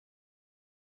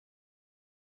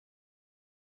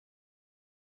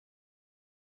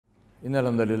إن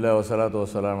الحمد لله والصلاة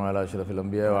والسلام على أشرف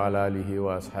الأنبياء وعلى آله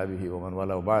وأصحابه ومن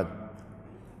والاه وبعد.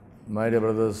 My dear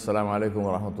brothers, Assalamu alaikum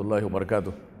wa rahmatullahi wa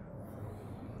barakatuh.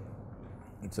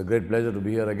 It's a great pleasure to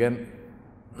be here again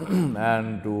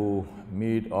and to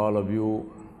meet all of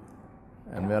you,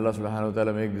 and may Allah subhanahu wa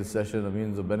ta'ala make this session a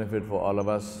means of benefit for all of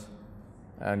us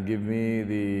and give me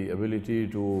the ability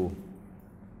to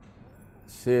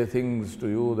say things to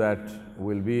you that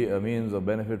will be a means of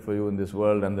benefit for you in this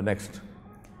world and the next.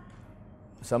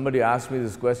 Somebody asked me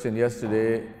this question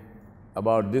yesterday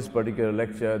about this particular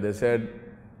lecture. They said,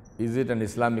 is it an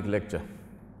Islamic lecture?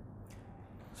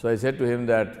 So I said to him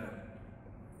that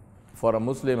for a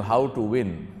Muslim, how to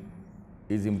win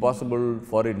is impossible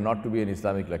for it not to be an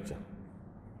Islamic lecture.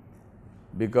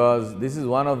 Because this is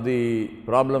one of the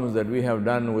problems that we have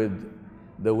done with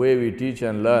the way we teach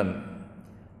and learn,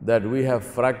 that we have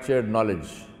fractured knowledge.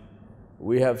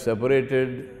 We have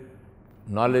separated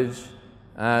knowledge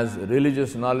as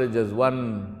religious knowledge as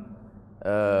one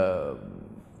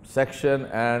section,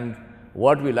 and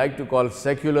what we like to call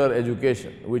secular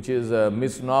education, which is a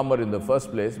misnomer in the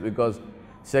first place, because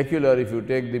secular, if you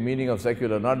take the meaning of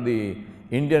secular, not the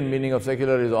Indian meaning of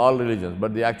secular is all religions,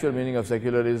 but the actual meaning of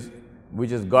secular is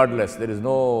which is godless. There is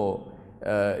no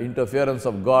interference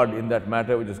of God in that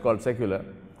matter, which is called secular.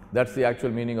 That's the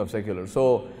actual meaning of secular.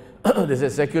 So this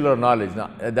is secular knowledge.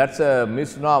 Now that's a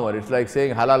misnomer. It's like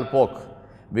saying halal pork,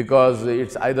 because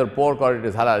it's either pork or it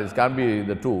is halal. It can't be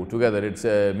the two together. It's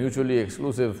a mutually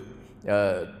exclusive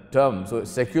term. So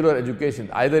secular education,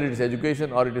 either it is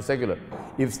education or it is secular.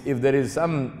 If there is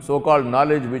some so-called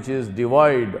knowledge which is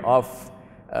devoid of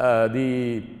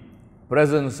the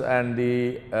presence and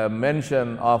the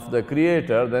mention of the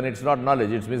Creator, then it's not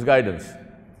knowledge, it's misguidance.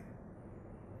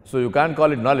 So you can't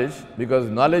call it knowledge, because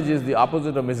knowledge is the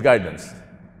opposite of misguidance.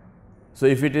 So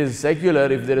if it is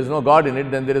secular, if there is no God in it,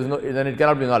 then then it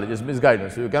cannot be knowledge, it's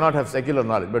misguidance. So you cannot have secular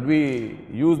knowledge. But we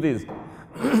use these,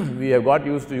 we have got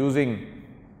used to using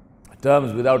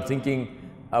terms without thinking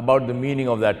about the meaning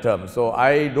of that term. So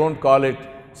I don't call it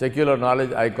secular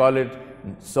knowledge, I call it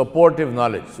supportive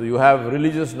knowledge. So you have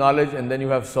religious knowledge and then you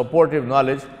have supportive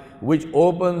knowledge, which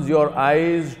opens your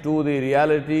eyes to the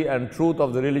reality and truth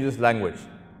of the religious language.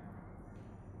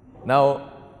 Now,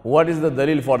 what is the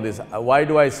dalil for this? Why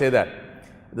do I say that?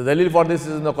 The dalil for this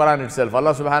is in the Quran itself.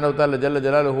 Allah subhanahu wa ta'ala Jalla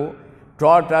Jalaluhu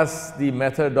taught us the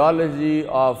methodology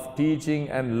of teaching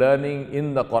and learning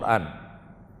in the Quran.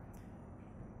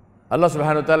 Allah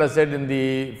subhanahu wa ta'ala said in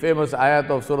the famous ayat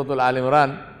of Surah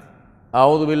Al-Imran,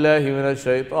 أعوذ بالله من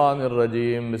الشيطان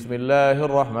الرجيم بسم الله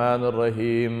الرحمن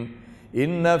الرحيم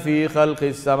إن في خلق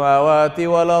السماوات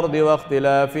والأرض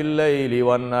واختلاف الليل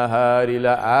والنهار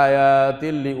لآيات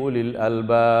لأولي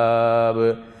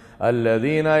الألباب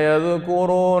الذين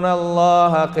يذكرون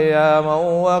الله قياما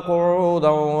وقعودا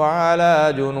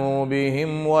وعلى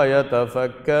جنوبهم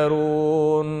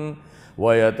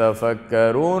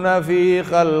ويتفكرون في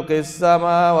خلق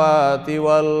السماوات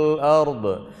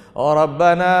والأرض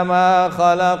ربنا ما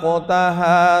خلقت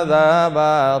هذا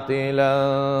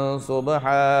باطلا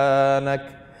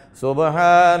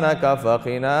سبحانك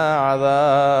فقنا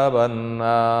عذاب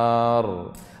النار.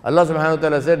 Allah subhanahu wa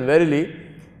ta'ala said, verily,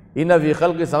 inna fi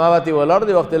khalqi samawati wal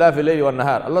ardi wa ikhtilafi al-layli wan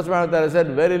nahar. Allah subhanahu wa ta'ala said,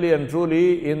 verily and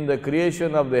truly, in the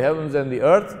creation of the heavens and the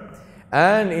earth,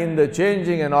 and in the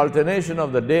changing and alternation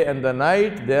of the day and the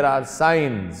night, there are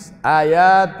signs.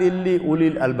 Ayatilli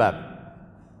ulil albab.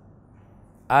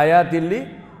 Ayatilli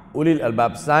ulil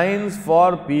albab. Signs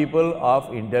for people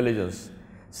of intelligence.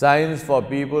 Signs for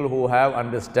people who have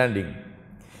understanding.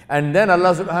 And then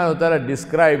Allah subhanahu wa ta'ala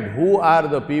described who are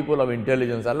the people of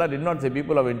intelligence. Allah did not say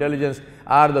people of intelligence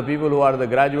are the people who are the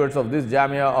graduates of this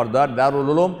Jamia or that Darul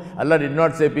Ulum. Allah did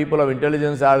not say people of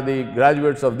intelligence are the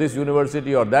graduates of this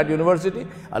university or that university.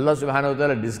 Allah subhanahu wa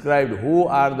ta'ala described who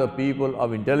are the people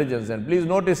of intelligence. And please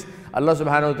notice, Allah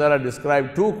subhanahu wa ta'ala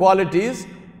described two qualities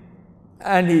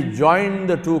and He joined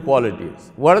the two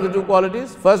qualities. What are the two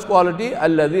qualities? First quality,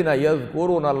 الَّذِينَ يَذْكُرُونَ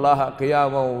اللَّهَ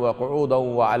قِيَامًا وَقُعُودًا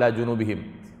وَعَلَى جُنُوبِهِمْ.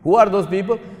 Who are those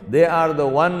people? They are the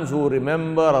ones who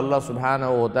remember Allah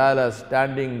subhanahu wa ta'ala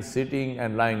standing, sitting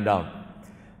and lying down.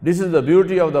 This is the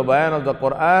beauty of the bayan of the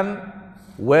Quran,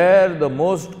 where the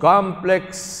most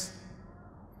complex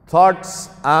thoughts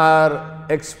are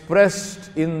expressed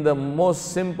in the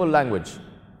most simple language.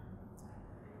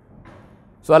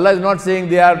 So Allah is not saying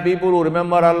they are people who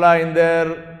remember Allah in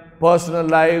their personal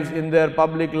lives, in their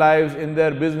public lives, in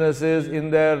their businesses, in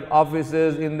their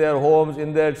offices, in their homes,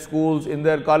 in their schools, in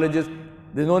their colleges.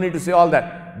 There is no need to say all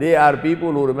that. they are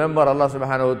people who remember Allah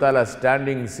subhanahu wa ta'ala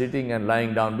standing, sitting and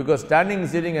lying down. Because standing,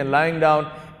 sitting and lying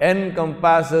down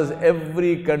encompasses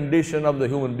every condition of the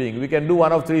human being. We can do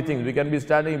one of three things. We can be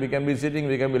standing, we can be sitting,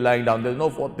 we can be lying down. There is no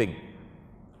fourth thing.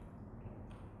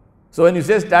 So when you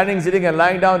say standing, sitting and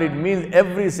lying down, it means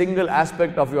every single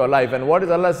aspect of your life. And what is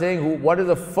Allah saying? What is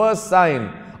the first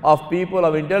sign of people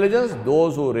of intelligence?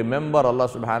 Those who remember Allah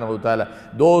subhanahu wa ta'ala,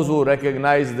 those who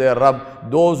recognize their Rabb,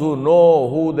 those who know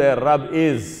who their Rabb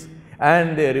is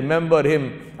and they remember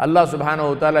Him. Allah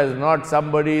subhanahu wa ta'ala is not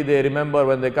somebody they remember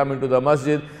when they come into the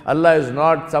masjid. Allah is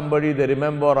not somebody they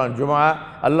remember on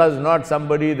Jum'ah. Allah is not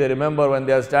somebody they remember when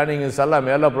they are standing in Salah.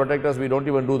 May Allah protect us, we don't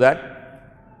even do that.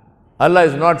 Allah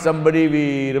is not somebody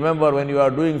we remember when you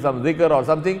are doing some dhikr or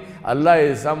something. Allah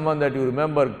is someone that you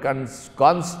remember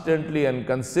constantly and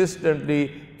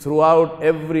consistently throughout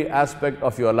every aspect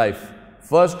of your life.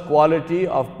 First quality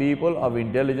of people of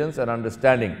intelligence and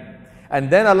understanding. And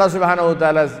then Allah subhanahu wa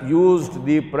ta'ala used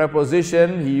the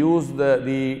preposition, He used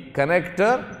the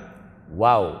connector,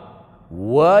 wow,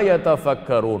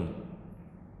 وَيَتَفَكَّرُونَ.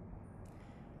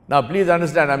 Now please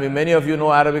understand, I mean many of you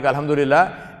know Arabic,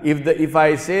 alhamdulillah. If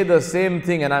I say the same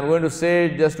thing, and I'm going to say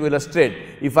it just to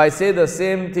illustrate, if I say the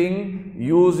same thing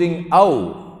using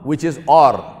aw, which is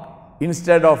or,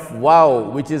 instead of wow,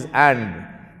 which is and,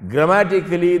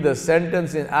 grammatically the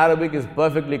sentence in Arabic is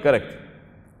perfectly correct.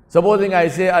 Supposing I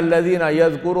say الَّذِينَ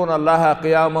يَذْكُرُونَ اللَّهَ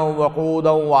قِيَامًا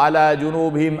وَقُعُودًا وَعَلَى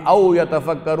جُنُوبِهِمْ أَوْ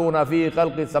يَتَفَكَّرُونَ فِي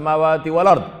خَلْقِ السَّمَاوَاتِ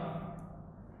وَالْأَرْضِ.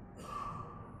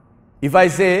 If I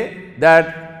say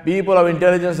that people of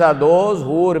intelligence are those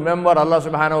who remember Allah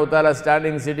subhanahu wa ta'ala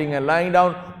standing, sitting and lying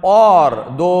down,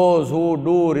 or those who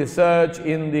do research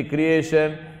in the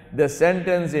creation, the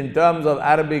sentence in terms of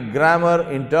Arabic grammar,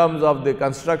 in terms of the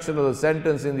construction of the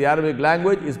sentence in the Arabic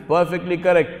language is perfectly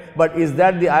correct. But is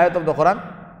that the ayat of the Quran?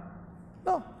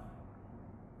 No.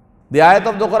 The ayat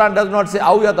of the Quran does not say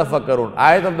aw yatafakkarun.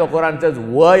 Ayat of the Quran says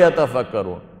wa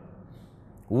yatafakkarun.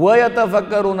 Wa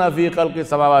yatafakkaruna fi khalqi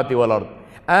samawati wal ard.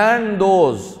 And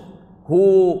those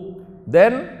who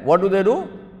then, what do?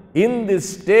 In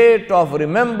this state of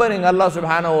remembering Allah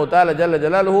subhanahu wa ta'ala jalla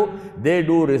jalaluhu, they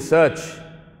do research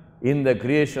in the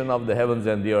creation of the heavens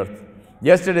and the earth.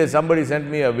 Yesterday somebody sent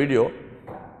me a video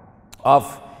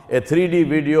of a 3D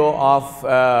video of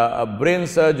a brain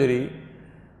surgery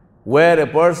where a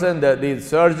person, the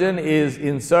surgeon is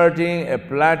inserting a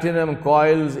platinum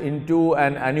coils into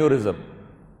an aneurysm.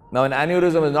 Now an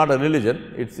aneurysm is not a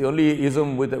religion, it's the only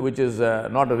ism which is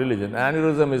not a religion. An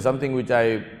aneurysm is something which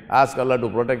I ask Allah to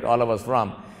protect all of us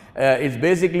from. It's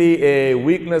basically a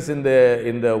weakness in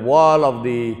the wall of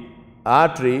the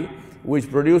artery which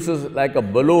produces like a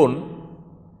balloon,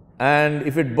 and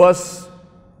if it bursts,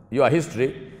 you are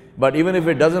history. But even if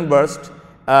it doesn't burst,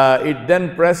 it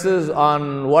then presses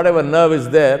on whatever nerve is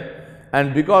there,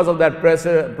 and because of that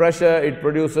pressure it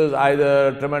produces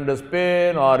either tremendous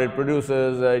pain, or it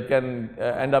produces, it can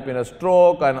end up in a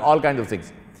stroke and all kinds of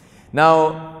things.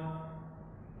 Now,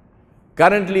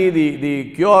 currently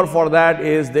the cure for that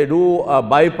is they do a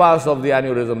bypass of the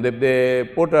aneurysm. They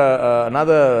put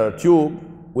another tube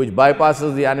which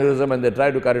bypasses the aneurysm and they try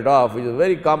to cut it off, which is a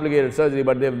very complicated surgery,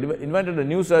 but they've invented a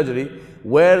new surgery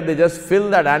where they just fill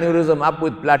that aneurysm up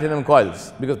with platinum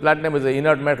coils, because platinum is an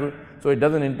inert metal, so it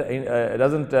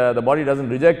the body doesn't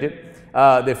reject it.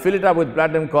 They fill it up with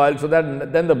platinum coils so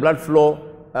that then the blood flow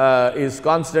is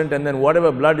constant, and then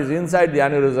whatever blood is inside the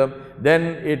aneurysm,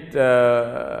 then it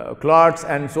clots,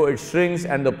 and so it shrinks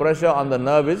and the pressure on the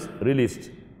nerve is released.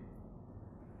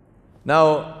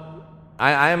 Now,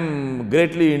 I am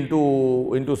greatly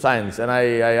into science, and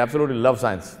I absolutely love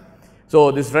science.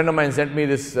 So this friend of mine sent me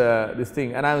this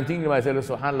thing, and I am thinking to myself,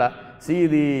 subhanallah, see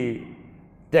the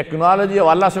technology of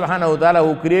Allah subhanahu wa ta'ala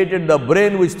who created the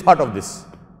brain which thought of this.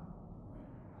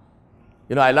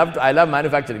 You know, I love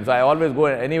manufacturing, so I always go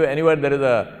anywhere there is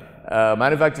a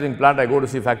manufacturing plant, I go to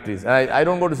see factories. And I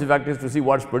don't go to see factories to see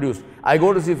what's produced. I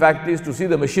go to see factories to see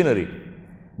the machinery.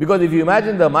 Because if you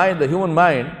imagine the human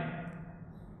mind,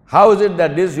 how is it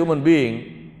that this human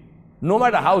being, no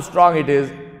matter how strong it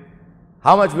is,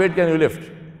 how much weight can you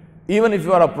lift? Even if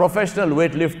you are a professional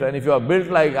weightlifter and if you are built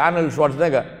like Arnold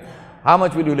Schwarzenegger, how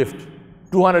much will you lift?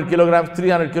 200 kilograms,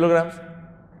 300 kilograms?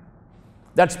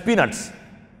 That's peanuts.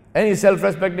 Any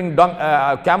self-respecting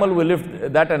camel will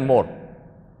lift that and more.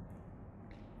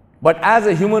 But as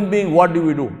a human being, what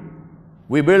do?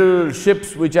 We build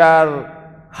ships which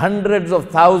are hundreds of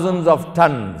thousands of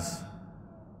tons.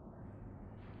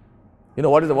 You know,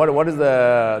 what is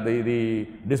the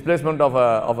displacement of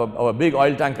a big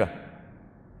oil tanker?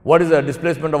 What is the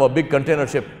displacement of a big container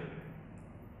ship?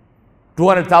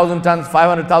 200,000 tons,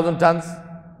 500,000 tons?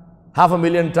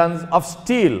 500,000 tons of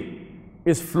steel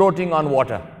is floating on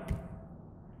water.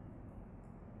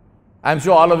 I'm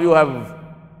sure all of you have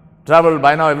traveled,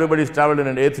 by now everybody's traveled in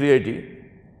an A380.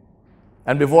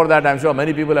 And before that, I'm sure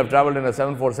many people have traveled in a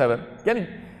 747. Can you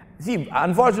see,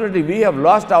 unfortunately, we have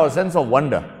lost our sense of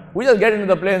wonder. We just get into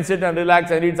the plane, sit and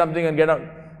relax and eat something and get out.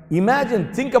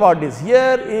 Imagine, think about this.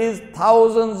 Here is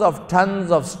thousands of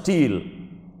tons of steel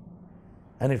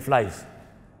and it flies.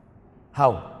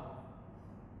 How?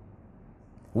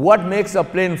 What makes a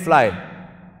plane fly?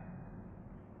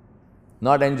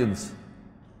 Not engines,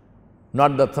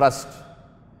 not the thrust.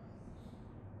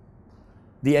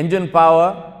 The engine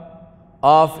power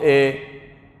of a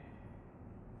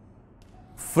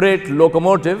freight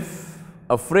locomotive,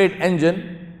 a freight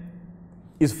engine,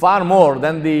 is far more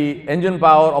than the engine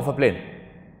power of a plane.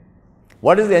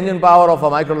 What is the engine power of a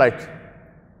microlight?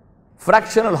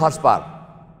 Fractional horsepower.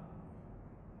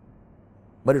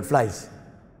 But it flies.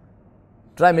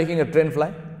 Try making a train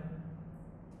fly.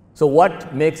 So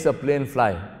what makes a plane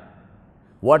fly?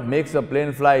 What makes a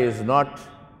plane fly is not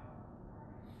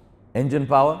engine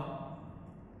power,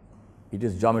 it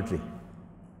is geometry.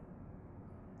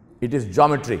 It is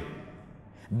geometry.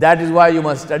 That is why you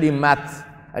must study math.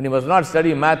 And you must not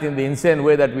study math in the insane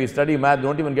way that we study math.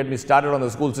 Don't even get me started on the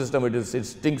school system. It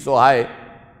stinks so high.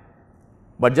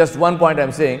 But just one point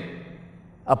I'm saying,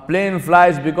 a plane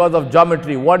flies because of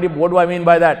geometry. What do I mean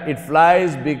by that? It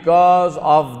flies because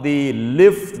of the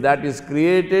lift that is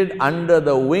created under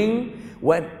the wing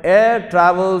when air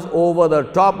travels over the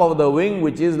top of the wing,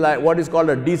 which is like what is called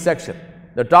a D-section.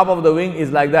 The top of the wing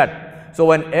is like that. So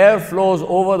when air flows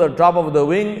over the top of the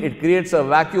wing, it creates a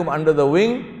vacuum under the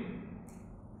wing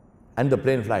and the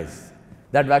plane flies.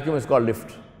 That vacuum is called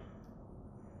lift.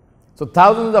 So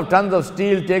thousands of tons of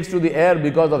steel takes to the air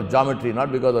because of geometry,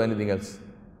 not because of anything else.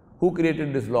 Who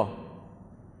created this law?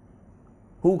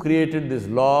 Who created this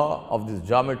law of this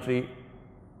geometry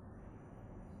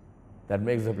that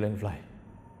makes the plane fly?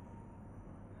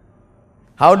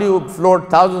 How do you float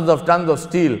thousands of tons of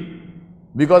steel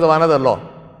because of another law,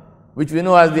 which we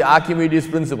know as the Archimedes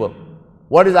principle?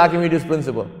 What is Archimedes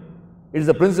principle? It is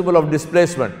the principle of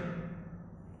displacement.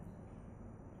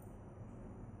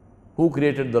 Who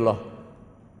created the law?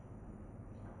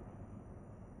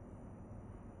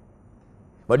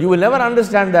 But you will never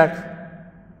understand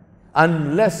that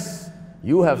unless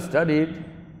you have studied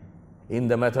in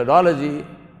the methodology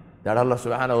that Allah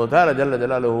subhanahu wa ta'ala Jalla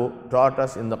Jalaluhu taught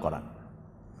us in the Quran.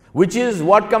 Which is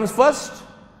what comes first?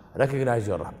 Recognize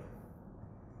your Rabb.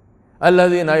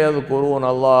 الَّذِينَ يَذْكُرُونَ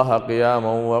اللَّهَ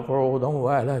قِيَامًا وَقُعُودًا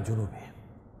وَعَلَى جُنُوبِهِمْ.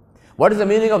 What is the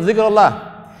meaning of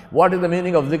zikrullah? What is the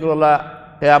meaning of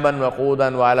zikrullah? قِيَامًا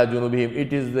وَقُعُودًا وَعَلَى جُنُوبِهِمْ.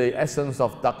 It is the essence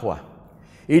of taqwa.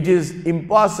 It is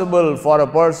impossible for a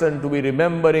person to be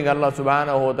remembering Allah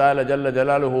subhanahu wa ta'ala Jalla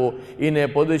Jalaluhu in a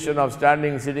position of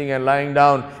standing, sitting and lying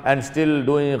down and still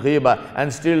doing ghiba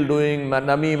and still doing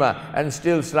namima and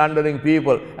still slandering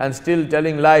people and still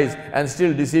telling lies and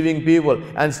still deceiving people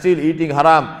and still eating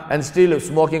haram and still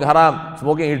smoking haram.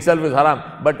 Smoking itself is haram.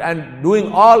 And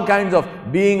doing all kinds of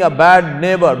being a bad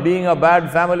neighbor, being a bad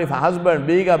family husband,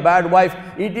 being a bad wife.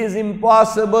 It is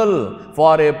impossible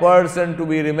for a person to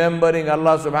be remembering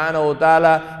Allah subhanahu wa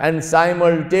ta'ala and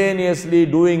simultaneously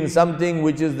doing something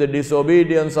which is the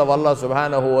disobedience of Allah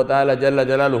subhanahu wa ta'ala Jalla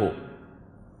Jalaluhu.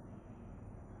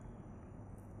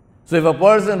 So if a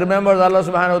person remembers Allah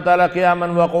subhanahu wa ta'ala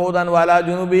qiyaman wa qu'udan wa ala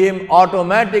junubihim,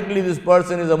 automatically this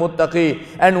person is a muttaqi.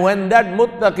 And when that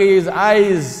muttaqi's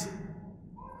eyes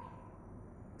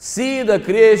see the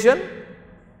creation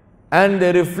and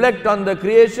they reflect on the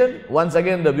creation, once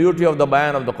again the beauty of the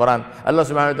bayan of the Quran. Allah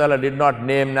subhanahu wa ta'ala did not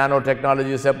name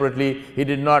nanotechnology separately. He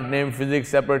did not name physics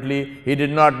separately. He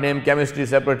did not name chemistry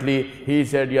separately. He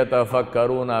said,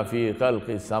 يَتَفَكَّرُونَ فِي خَلْقِ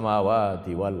السَّمَاوَاتِ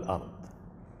وَالْأَرْضِ.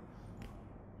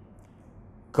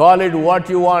 Call it what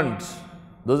you want.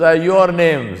 Those are your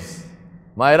names.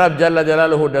 My Rabb Jalla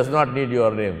Jalaluhu does not need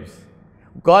your names.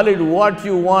 Call it what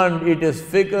you want. It is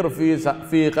fikr fi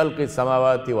khalqi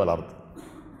samawati wal ard.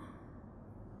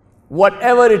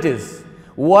 Whatever it is,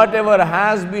 whatever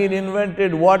has been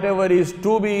invented, whatever is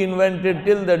to be invented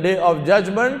till the day of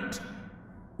judgment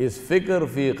is fikr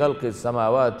fi khalqi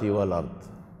samawati wal ard.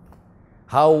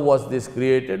 How was this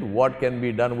created? What can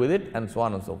be done with it? And so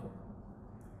on and so forth.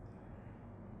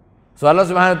 So Allah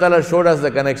subhanahu wa ta'ala showed us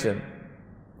the connection.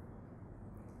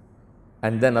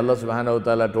 And then Allah subhanahu wa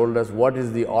ta'ala told us what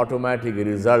is the automatic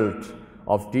result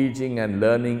of teaching and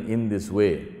learning in this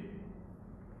way.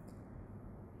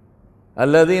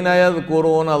 الَّذِينَ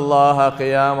يَذْكُرُونَ اللَّهَ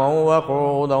قِيَامًا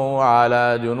وَقُعُودًا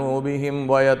وَعَلَى جُنُوبِهِمْ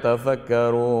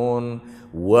وَيَتَفَكَّرُونَ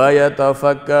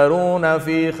وَيَتَفَكَّرُونَ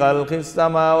فِي خَلْقِ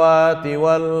السَّمَاوَاتِ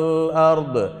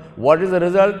وَالْأَرْضِ. What is the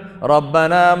result?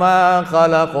 رَبَّنَا مَا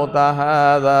خَلَقْتَ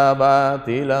هَذَا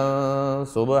بَاطِلًا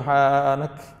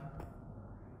سُبْحَانَكَ.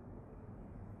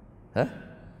 Huh?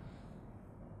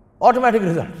 Automatic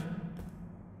result.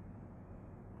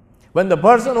 When the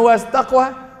person who has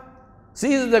taqwa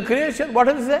sees the creation, what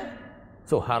does he say?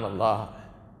 Subhanallah.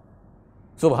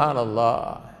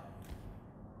 Subhanallah.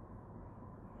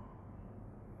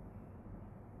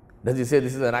 Does he say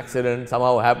this is an accident,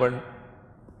 somehow happened?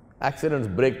 Accidents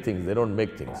break things, they don't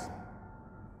make things.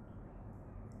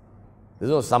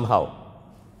 There's no somehow.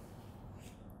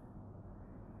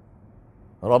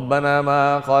 رَبَّنَا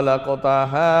مَا خَلَقْتَ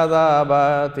هَذَا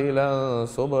بَاطِلًا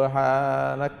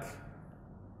سُبْحَانَكَ.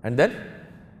 And then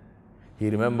he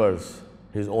remembers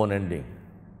his own ending.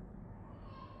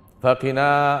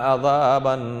 فَقِنَا عَذَابَ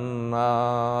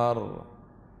النَّارِ.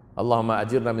 Allahumma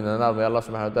ajirna min an-nar. May Allah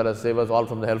subhanahu wa ta'ala save us all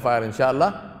from the hellfire,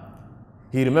 inshallah.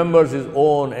 He remembers his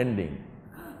own ending.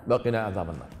 بَقِنَا عَذَابَ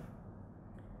النَّارِ.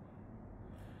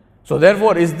 So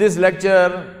therefore, is this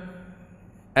lecture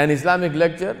an Islamic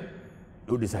lecture?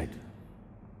 You decide.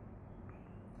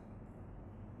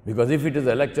 Because if it is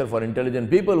a lecture for intelligent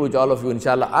people, which all of you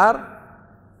inshallah are,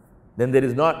 then it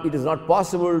is not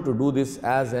possible to do this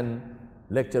as a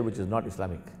lecture which is not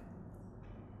Islamic.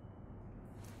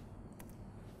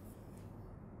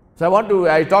 So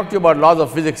I talked to you about laws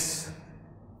of physics,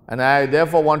 and I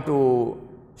therefore want to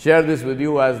share this with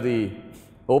you as the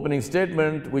opening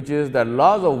statement, which is that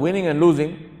laws of winning and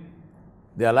losing,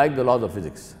 they are like the laws of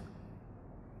physics.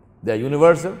 They are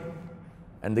universal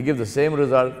and they give the same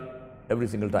result every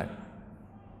single time.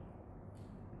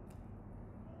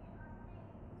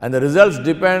 And the results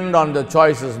depend on the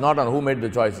choices, not on who made the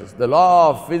choices. The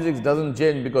law of physics doesn't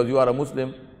change because you are a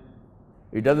Muslim.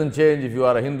 It doesn't change if you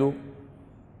are a Hindu.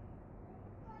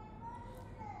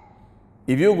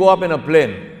 If you go up in a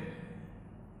plane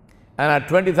and at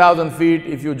 20,000 feet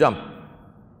if you jump,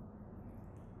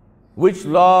 which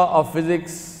law of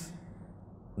physics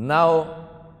now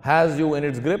has you in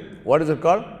its grip? What is it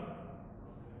called?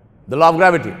 The law of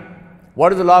gravity.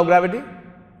 What is the law of gravity?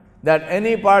 That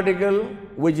any particle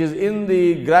which is in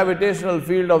the gravitational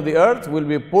field of the earth will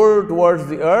be pulled towards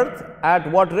the earth at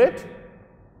what rate?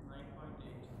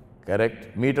 9.8.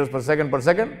 Correct. Meters per second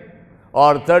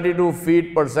or 32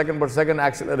 feet per second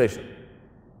acceleration.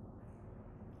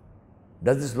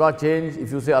 Does this law change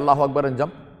if you say Allahu Akbar and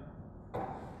jump?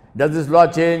 Does this law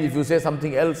change if you say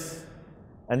something else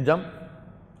and jump?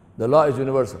 The law is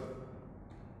universal.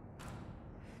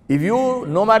 If you,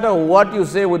 no matter what you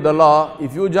say with the law,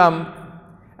 if you jump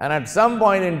and at some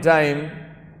point in time,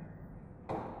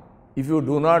 if you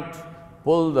do not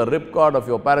pull the ripcord of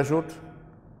your parachute,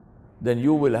 then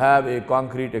you will have a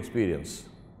concrete experience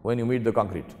when you meet the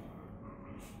concrete.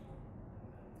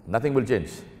 Nothing will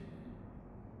change.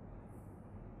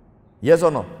 Yes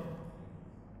or no?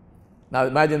 Now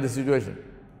imagine this situation.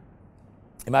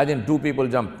 Imagine two people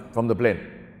jump from the plane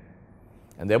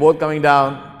and they're both coming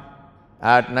down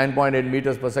at 9.8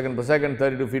 meters per second,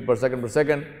 32 feet per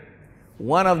second.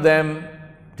 One of them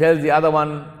tells the other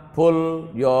one,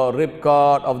 pull your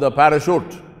ripcord of the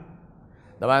parachute.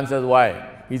 The man says,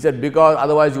 why? He said, because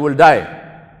otherwise you will die.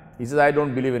 He says, I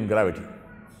don't believe in gravity.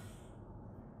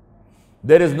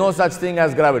 There is no such thing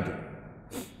as gravity.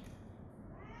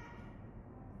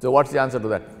 So what's the answer to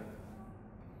that?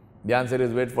 The answer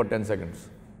is wait for 10 seconds.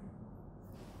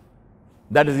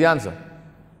 That is the answer.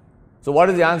 So what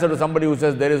is the answer to somebody who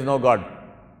says there is no God?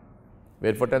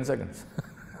 Wait for 10 seconds.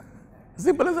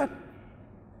 Simple as that.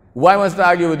 Why must I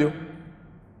argue with you?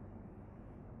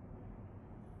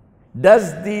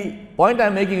 The point I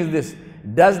am making is this.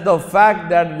 Does the fact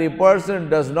that the person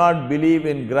does not believe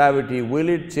in gravity, will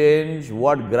it change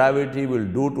what gravity will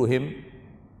do to him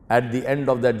at the end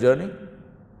of that journey?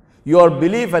 Your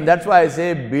belief, and that's why I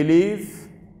say belief,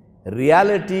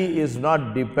 reality is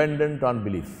not dependent on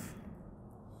belief.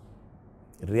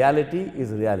 Reality is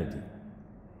reality.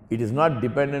 It is not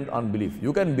dependent on belief.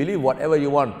 You can believe whatever you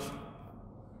want.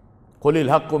 قُلِ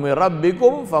الْحَقُّ مِنْ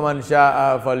رَبِّكُمْ فَمَنْ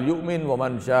شَاءَ فَلْيُؤْمِنْ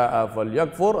وَمَنْ شَاءَ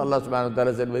فَلْيَكْفُرْ. Allah subhanahu wa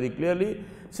ta'ala said very clearly,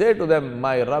 say to them,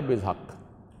 my Rabb is Haqq.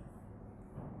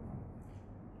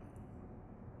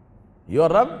 Your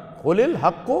Rabb, قُلِ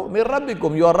الْحَقُّ مِنْ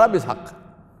رَبِّكُمْ. Your Rabb is Haqq.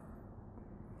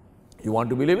 You want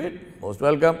to believe it? Most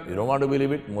welcome. You don't want to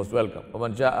believe it? Most welcome.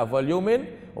 وَمَنْ شَاءَ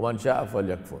فَلْيُؤْمِنْ وَمَنْ شَاءَ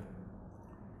فَلْيَكْفُرْ.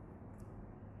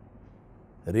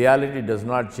 Reality does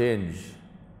not change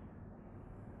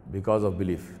because of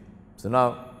belief. So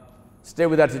now, stay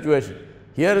with that situation.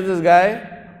 Here is this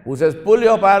guy who says, pull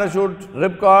your parachute,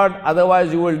 ripcord,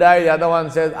 otherwise you will die. The other one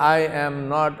says,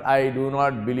 I do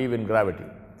not believe in gravity.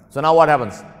 So now what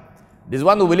happens? This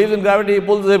one who believes in gravity, he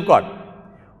pulls the ripcord.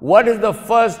 What is the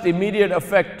first immediate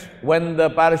effect when the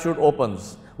parachute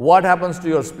opens? What happens to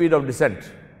your speed of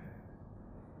descent?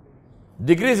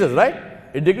 Decreases, right?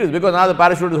 It decreases because now the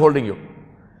parachute is holding you.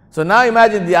 So now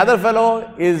imagine the other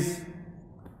fellow is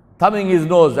thumbing his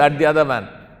nose at the other man.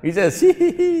 He says,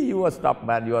 see, you are stopped,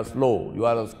 man, you are slow, you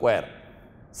are a square.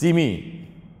 See me.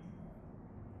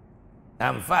 I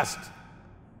am fast.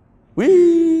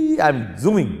 I am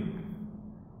zooming.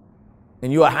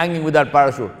 And you are hanging with that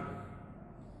parachute.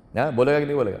 Yeah, बोलेगा कि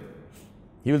नहीं बोलेगा?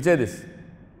 He will say this.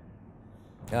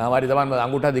 हमारी ज़बान में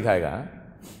अंगूठा दिखाएगा.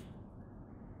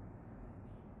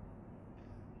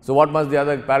 So what must the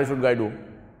other parachute guy do?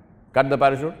 Cut the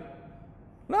parachute?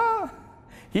 No.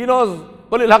 He knows,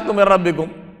 قُلِ الْحَقُّ مِنْ رَبِّكُمْ.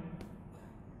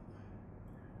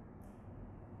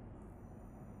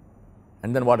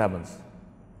 And then what happens?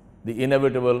 The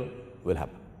inevitable will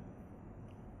happen.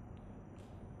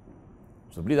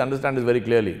 So please understand this very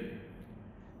clearly.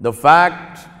 The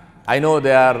fact, I know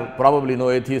there are probably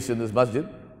no atheists in this masjid,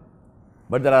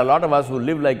 but there are a lot of us who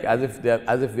live like as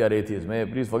if we are atheists. May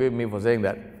please forgive me for saying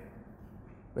that.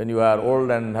 When you are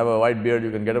old and have a white beard, you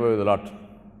can get away with a lot.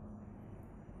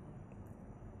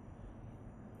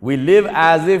 We live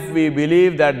as if we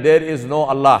believe that there is no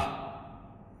Allah.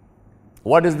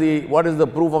 What is the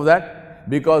proof of that?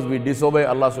 Because we disobey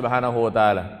Allah subhanahu wa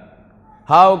ta'ala.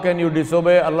 How can you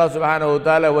disobey Allah subhanahu wa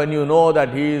ta'ala when you know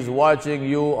that He is watching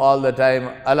you all the time?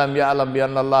 Alam ya'lam bi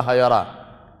anna Allah yara.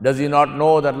 Does he not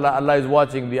know that Allah is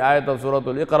watching? The ayat of Surah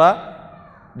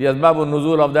Al-Iqra, the asbab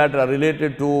al-nuzul of that are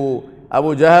related to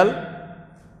Abu Jahl.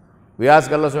 We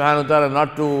ask Allah subhanahu wa ta'ala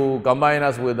not to combine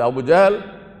us with Abu Jahl,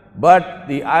 but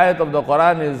the ayat of the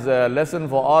Quran is a lesson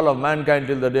for all of mankind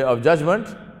till the day of judgment,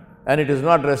 and it is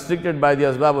not restricted by the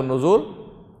asbab al-nuzul.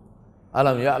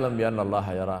 Alam ya'lam bi anna Allah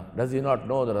yara. Does he not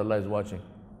know that Allah is watching?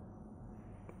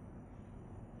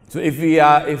 So if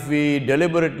we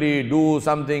deliberately do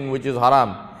something which is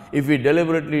haram, if we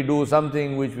deliberately do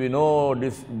something which we know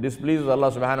displeases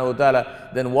Allah subhanahu wa ta'ala,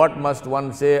 then what must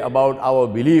one say about our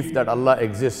belief that Allah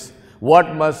exists?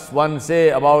 What must one say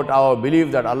about our belief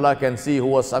that Allah can see, who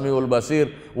was Sami'ul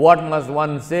Basir? What must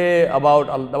one say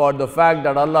about the fact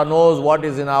that Allah knows what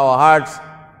is in our hearts?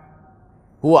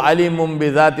 Who alimum bi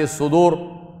dhati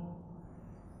sudur?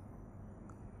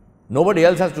 Nobody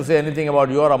else has to say anything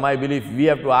about your or my belief. We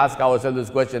have to ask ourselves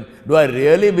this question: do I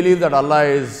really believe that Allah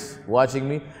is watching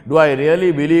me? Do I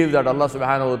really believe that Allah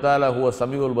subhanahu wa ta'ala, who was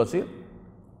Sami'ul Basir?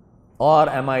 Or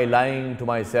am I lying to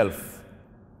myself?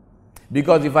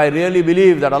 Because if I really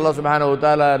believe that Allah subhanahu wa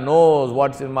ta'ala knows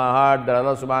what's in my heart, that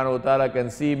Allah subhanahu wa ta'ala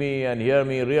can see me and hear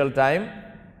me in real time,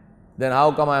 then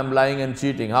how come I am lying and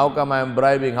cheating? How come I am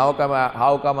bribing? How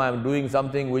come I am doing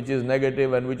something which is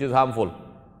negative and which is harmful?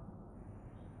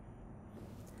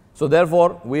 So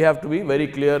therefore, we have to be very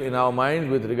clear in our minds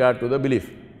with regard to the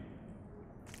belief.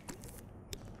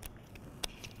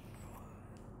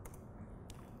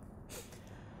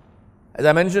 As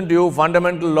I mentioned to you,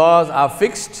 fundamental laws are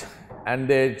fixed and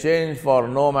they change for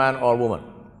no man or woman.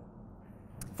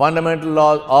 Fundamental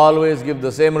laws always give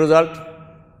the same result.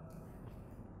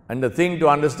 And the thing to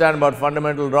understand about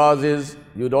fundamental laws is,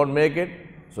 you don't make it,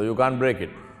 so you can't break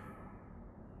it.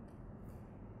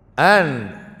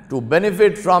 And to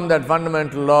benefit from that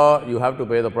fundamental law, you have to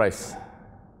pay the price.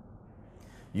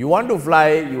 You want to fly,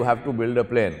 you have to build a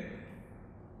plane.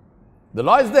 The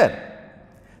law is there.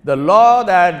 The law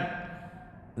that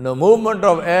the movement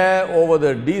of air over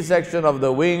the D section of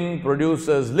the wing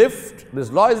produces lift,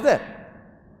 this law is there.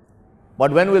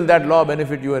 But when will that law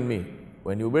benefit you and me?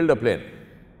 When you build a plane.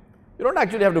 You don't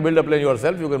actually have to build a plane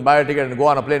yourself. You can buy a ticket and go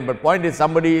on a plane. But point is,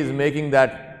 somebody is making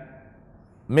that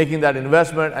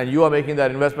investment, and you are making that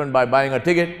investment by buying a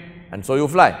ticket, and so you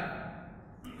fly.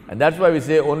 And that's why we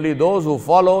say only those who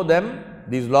follow them,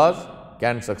 these laws,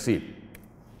 can succeed.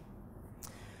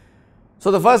 So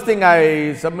the first thing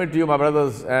I submit to you, my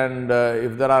brothers, and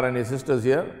if there are any sisters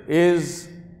here, is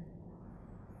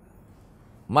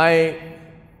my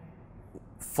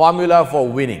formula for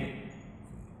winning.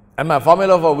 And my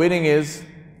formula for winning is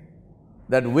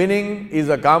that winning is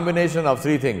a combination of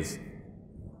three things: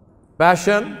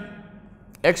 passion,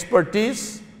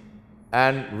 expertise,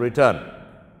 and return.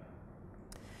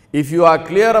 If you are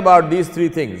clear about these three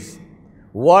things,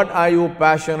 what are you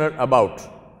passionate about?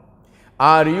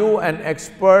 Are you an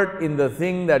expert in the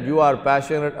thing that you are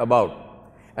passionate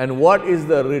about? And what is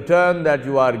the return that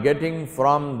you are getting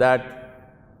from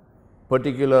that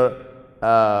particular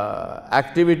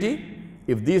activity?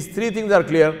 If these three things are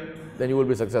clear, then you will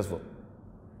be successful.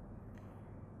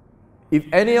 If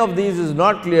any of these is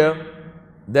not clear,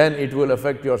 then it will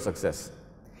affect your success.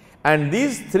 And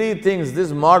these three things,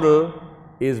 this model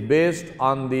is based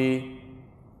on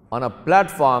a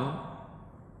platform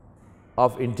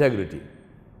of integrity.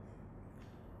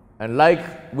 And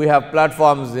like we have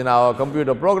platforms in our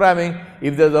computer programming,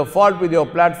 if there's a fault with your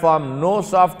platform, no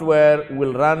software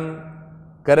will run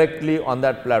correctly on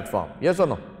that platform. Yes or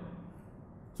no?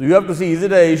 So you have to see, is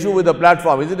it an issue with the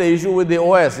platform? Is it an issue with the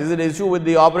OS? Is it an issue with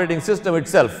the operating system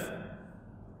itself?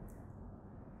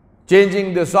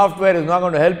 Changing the software is not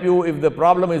going to help you if the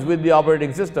problem is with the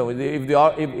operating system. If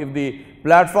the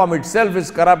platform itself is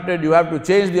corrupted, you have to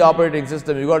change the operating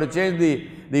system. You got to change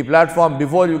the platform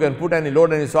before you can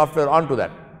load any software onto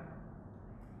that.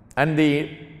 And the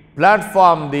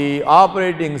platform, the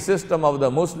operating system of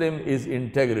the Muslim is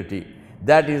integrity.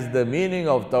 That is the meaning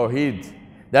of Tawheed.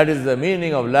 That is the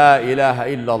meaning of La ilaha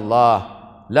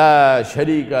illallah, La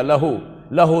sharika lahu,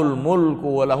 lahul mulku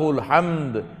wa lahul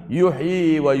hamd,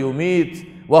 yuhyi wa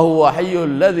yumit, wa huwa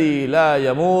hayyul ladhi la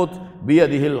yamut,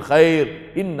 biyadihil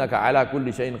khair, innaka ala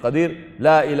kulli shayin qadir,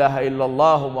 La ilaha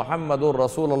illallah Muhammadur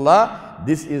Rasulullah.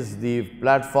 This is the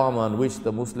platform on which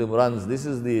the Muslim runs. This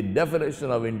is the definition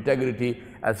of integrity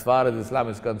as far as Islam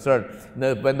is concerned.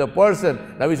 Now, when the person,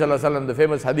 Nabi Sallallahu Alaihi Wasallam, the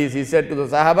famous hadith, he said to the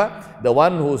Sahaba, the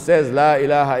one who says La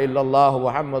ilaha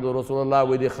illallah Muhammadur Rasulullah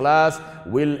with ikhlas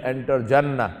will enter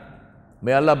Jannah.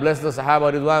 May Allah bless the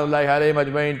Sahaba Ridwanullahi alayhim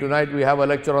ajmain. Tonight we have a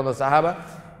lecture on the Sahaba.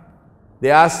 They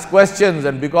asked questions,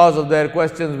 and because of their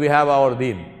questions we have our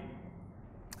deen.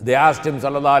 They asked him,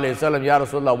 Sallallahu Alaihi Wasallam, Ya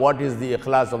Rasulullah, what is the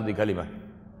ikhlas of the kalima?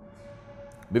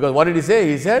 Because what did he say?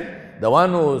 He said, the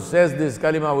one who says this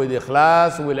kalima with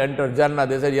ikhlas will enter Jannah.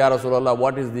 They said, Ya Rasulullah,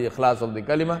 what is the ikhlas of the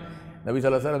kalima? Nabi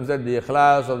Sallallahu Alaihi Wasallam said, the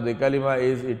ikhlas of the kalima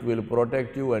is it will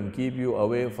protect you and keep you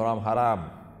away from haram.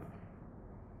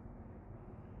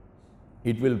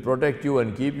 It will protect you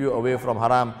and keep you away from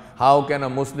haram. How can a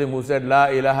Muslim who said La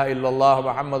ilaha illallah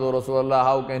Muhammadur Rasulullah,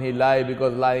 how can he lie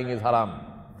because lying is haram?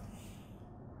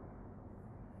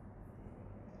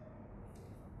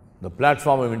 The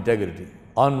platform of integrity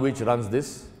on which runs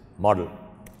this model.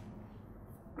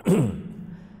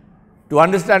 To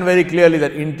understand very clearly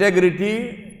that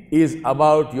integrity is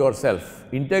about yourself.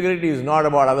 Integrity is not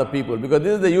about other people, because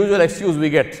this is the usual excuse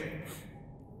we get.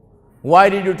 Why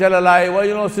did you tell a lie? Well,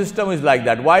 you know, system is like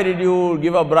that. Why did you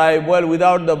give a bribe? Well,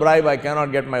 without the bribe, I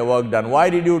cannot get my work done.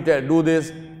 Why did you do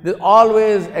this? There's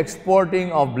always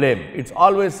exporting of blame. It's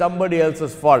always somebody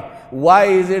else's fault. Why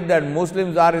is it that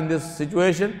Muslims are in this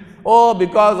situation? Oh,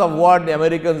 because of what the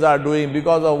Americans are doing,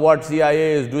 because of what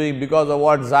CIA is doing, because of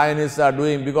what Zionists are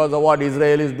doing, because of what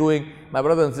Israel is doing. My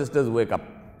brothers and sisters, wake up.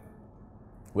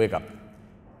 Wake up.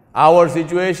 Our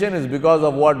situation is because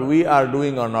of what we are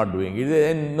doing or not doing.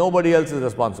 And nobody else is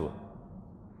responsible.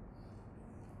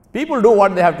 People do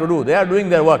what they have to do. They are doing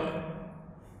their work.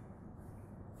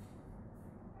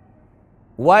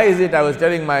 Why is it? I was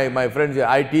telling my friends here,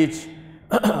 I teach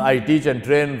and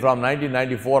train from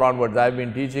 1994 onwards. I've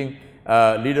been teaching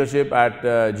leadership at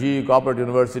GE Corporate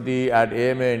University, at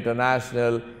AMA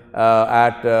International,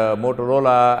 at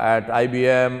Motorola, at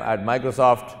IBM, at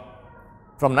Microsoft.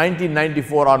 From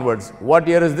 1994 onwards. What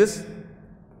year is this?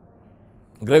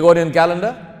 Gregorian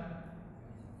calendar?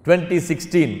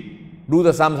 2016. Do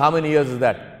the sums. How many years is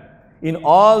that? In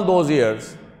all those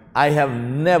years, I have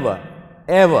never,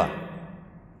 ever,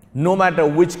 no matter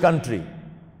which country,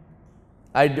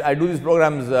 I do these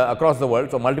programs across the world,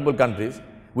 so multiple countries,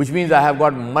 which means I have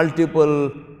got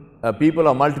multiple people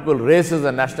of multiple races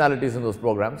and nationalities in those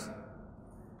programs.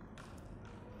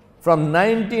 From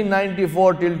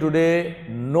 1994 till today,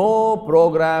 no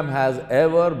program has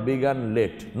ever begun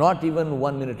late, not even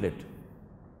 1 minute late.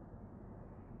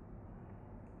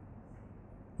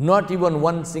 Not even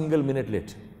one single minute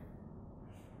late.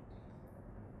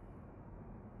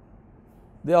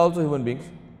 They are also human beings.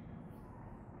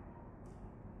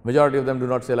 Majority of them do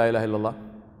not say La ilaha illallah.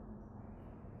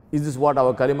 Is this what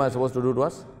our kalima is supposed to do to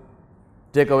us?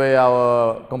 Take away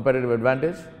our competitive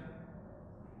advantage?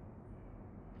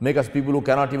 Make us people who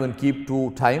cannot even keep to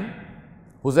time?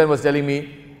 Hussain was telling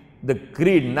me, the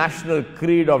creed, national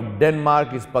creed of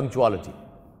Denmark is punctuality.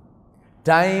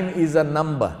 Time is a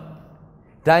number.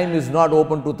 Time is not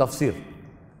open to tafsir.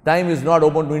 Time is not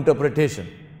open to interpretation.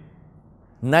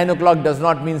 9 o'clock does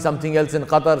not mean something else in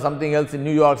Qatar, something else in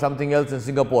New York, something else in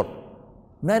Singapore.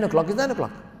 9 o'clock is 9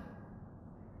 o'clock.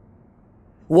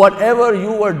 Whatever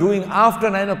you were doing after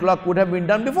 9 o'clock would have been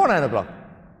done before 9 o'clock.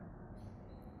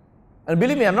 And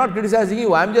believe me, I'm not criticizing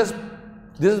you. I'm just,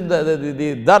 this is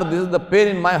the dard, this is the pain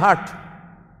in my heart.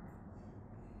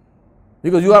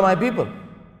 Because you are my people.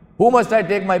 Who must I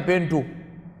take my pain to?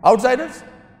 Outsiders?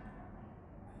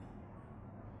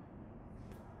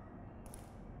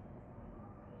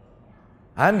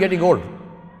 I am getting old.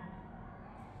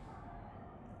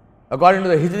 According to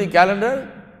the Hijri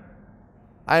calendar,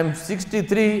 I am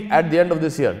 63 at the end of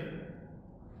this year.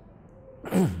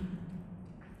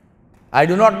 I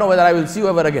do not know whether I will see you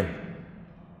ever again.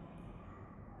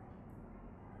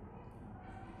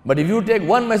 But if you take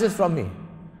one message from me,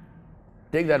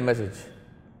 take that message,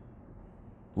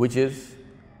 which is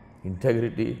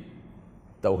integrity.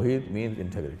 Tawheed means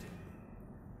integrity.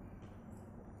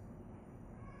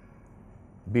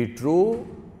 Be true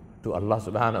to Allah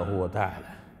subhanahu wa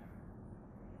ta'ala.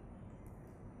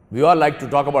 We all like to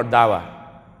talk about dawah.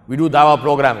 We do dawah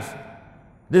programs.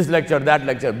 This lecture, that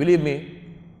lecture. Believe me,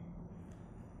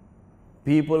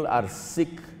 people are sick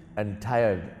and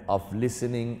tired of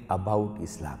listening about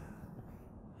Islam.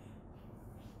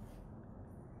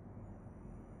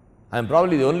 I am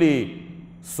probably the only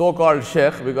so-called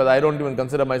sheikh, because I don't even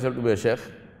consider myself to be a sheikh.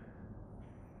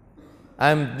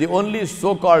 I am the only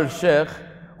so-called sheikh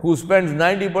who spends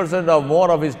 90% or more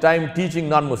of his time teaching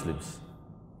non-Muslims.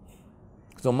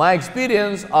 So my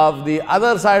experience of the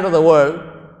other side of the world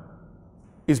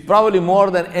is probably more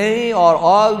than any or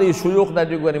all the shuyukh that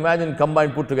you can imagine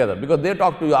combined, put together, because they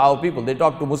talk to our people, they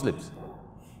talk to Muslims.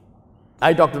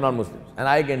 I talk to non-Muslims, and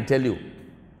I can tell you,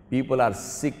 people are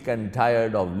sick and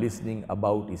tired of listening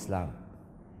about Islam.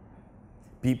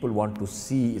 People want to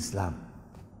see Islam.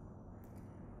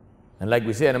 And like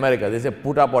we say in America, they say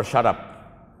put up or shut up.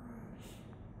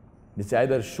 They say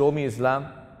either show me Islam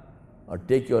or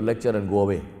take your lecture and go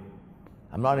away.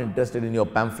 I'm not interested in your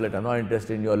pamphlet, I'm not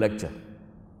interested in your lecture.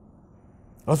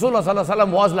 Rasulullah sallallahu alaihi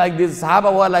wasallam was like this,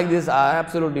 Sahaba were like this.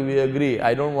 Absolutely, we agree.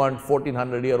 I don't want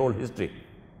 1400-year-old history.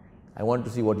 I want to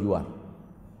see what you are.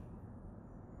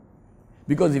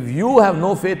 Because if you have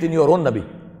no faith in your own Nabi,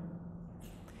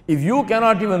 if you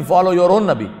cannot even follow your own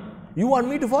Nabi, you want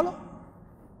me to follow?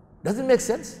 Does it make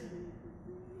sense?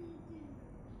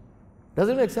 Does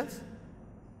it make sense?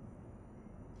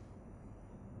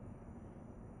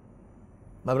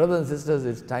 My brothers and sisters,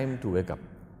 it's time to wake up.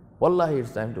 Wallahi,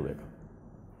 it's time to wake up.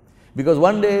 Because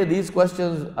one day these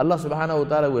questions Allah subhanahu wa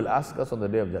ta'ala will ask us on the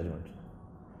day of judgment.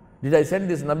 Did I send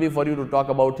this Nabi for you to talk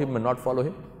about him and not follow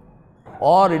him?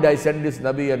 Or did I send this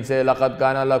Nabi and say, لَقَدْ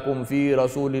كَانَ لَكُمْ فِي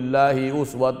رَسُولِ اللَّهِ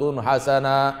أُسْوَةٌ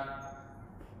حَسَنَةٌ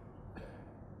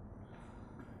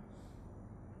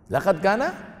لَقَدْ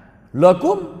كَانَ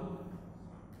لَكُمْ,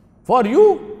 for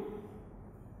you.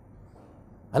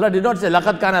 Allah did not say,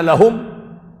 لَقَدْ كَانَ لَهُمْ.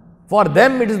 For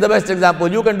them it is the best example.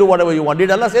 You can do whatever you want.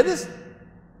 Did Allah say this?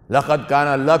 لَقَدْ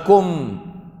كَانَ لَكُمْ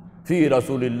فِي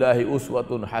رَسُولِ اللَّهِ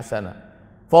أُسْوَةٌ حَسَنَةٌ.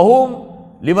 For whom?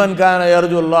 لِمَنْ كَانَ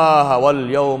يَرْجُو اللَّهَ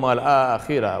وَالْيَوْمَ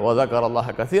الْآخِرَ وَذَكَرَ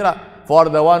اللَّهَ كَثِيرًا. For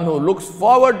the one who looks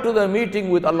forward to the meeting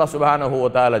with Allah subhanahu wa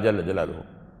ta'ala jalla jalaluhu.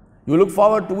 You look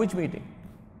forward to which meeting?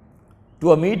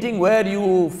 To a meeting where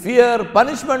you fear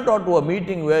punishment, or to a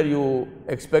meeting where you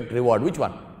expect reward? Which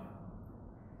one?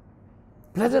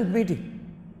 Pleasant meeting.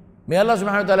 May Allah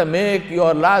subhanahu wa ta'ala make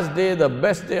your last day the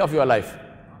best day of your life.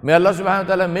 May Allah subhanahu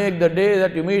wa ta'ala make the day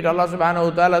that you meet Allah subhanahu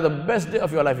wa ta'ala the best day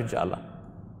of your life, inshallah.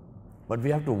 But we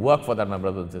have to work for that, my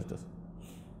brothers and sisters.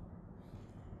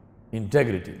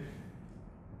 Integrity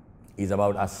is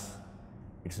about us.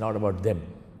 It's not about them.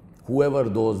 Whoever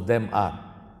those them are.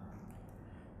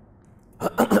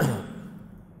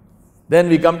 Then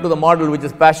we come to the model, which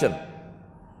is passion.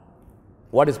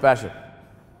 What is passion?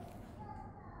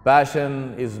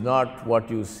 Passion is not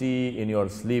what you see in your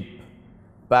sleep.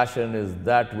 Passion is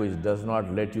that which does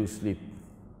not let you sleep.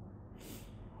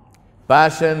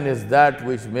 Passion is that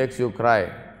which makes you cry.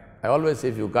 I always say,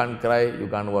 if you can't cry, you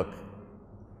can't work.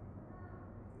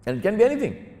 And it can be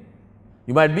anything.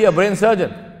 You might be a brain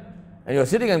surgeon, and you're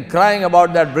sitting and crying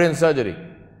about that brain surgery.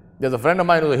 There's a friend of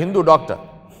mine who's a Hindu doctor.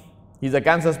 He's a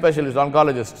cancer specialist,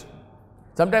 oncologist.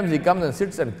 Sometimes he comes and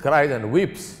sits and cries and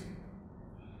weeps.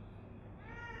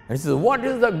 And he says, what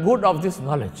is the good of this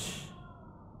knowledge?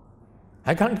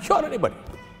 I can't cure anybody.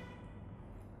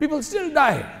 People still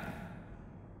die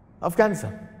of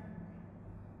cancer.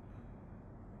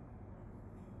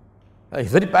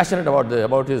 He's very passionate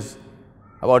about his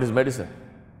medicine.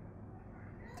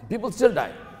 People still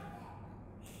die.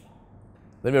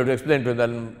 Then we have to explain to him that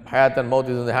hayat and maut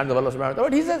is in the hands of Allah subhanahu wa ta'ala.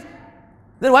 But he says,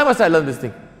 then why must I learn this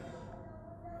thing?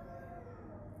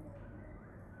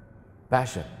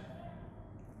 Passion.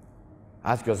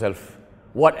 Ask yourself,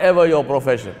 whatever your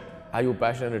profession, are you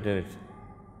passionate in it?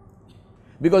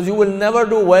 Because you will never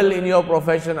do well in your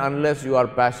profession unless you are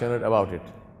passionate about it.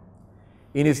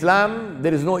 In Islam,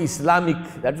 there is no Islamic.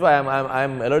 That's why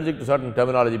I'm allergic to certain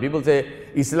terminology. People say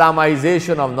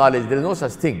Islamization of knowledge. There is no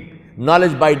such thing.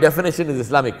 Knowledge by definition is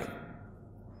Islamic.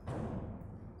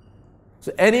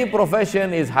 So any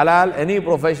profession is halal, any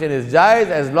profession is jaiz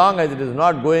as long as it is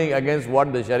not going against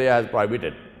what the Sharia has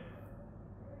prohibited.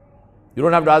 You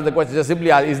don't have to ask the question, just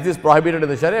simply ask, is this prohibited in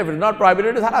the Sharia? If it is not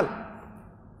prohibited, it is halal.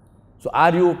 So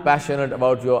are you passionate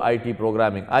about your IT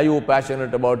programming? Are you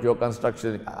passionate about your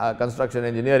construction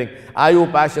engineering? Are you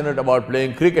passionate about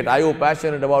playing cricket? Are you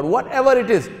passionate about whatever it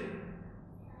is?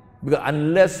 Because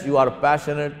unless you are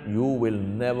passionate, you will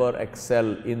never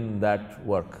excel in that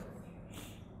work.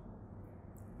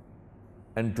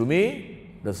 And to me,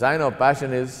 the sign of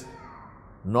passion is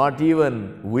not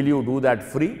even will you do that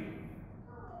free.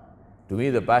 To me,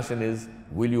 the passion is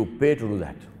will you pay to do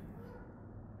that.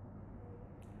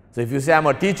 So if you say, I'm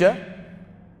a teacher,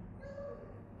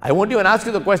 I won't even ask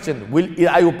you the question,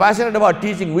 are you passionate about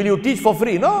teaching? Will you teach for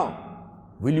free? No.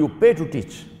 Will you pay to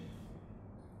teach?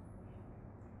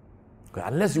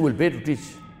 Because unless you will pay to teach,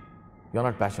 you are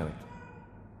not passionate.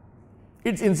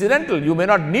 It's incidental. You may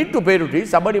not need to pay to teach.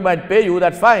 Somebody might pay you,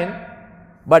 that's fine.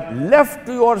 But left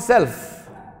to yourself,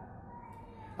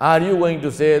 are you going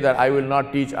to say that I will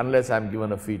not teach unless I am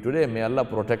given a fee? Today, may Allah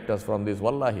protect us from this,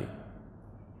 wallahi.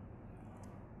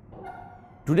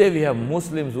 Today we have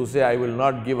Muslims who say, I will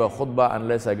not give a khutbah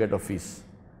unless I get a fees.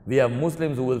 We have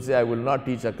Muslims who will say, I will not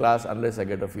teach a class unless I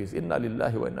get a fees. Inna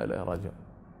lillahi wa inna ilayhi raji'un.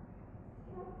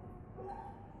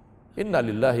 Inna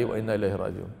lillahi wa inna ilayhi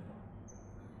raji'un.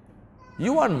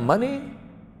 You want money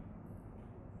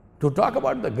to talk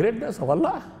about the greatness of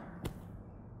Allah?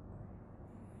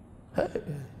 Hey.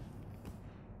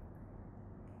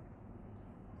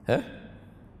 Huh?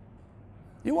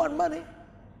 You want money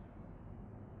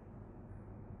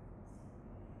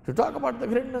to talk about the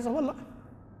greatness of Allah?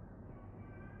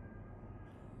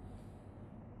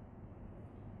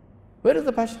 Where is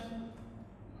the passion?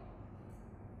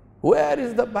 Where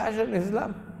is the passion in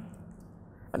Islam?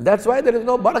 And that's why there is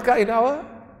no barakah in our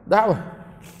da'wah.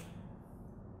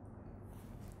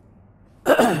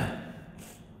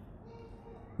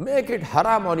 Make it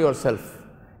haram on yourself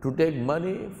to take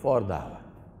money for da'wah.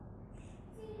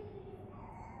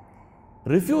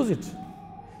 Refuse it.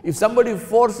 If somebody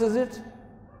forces it,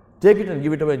 take it and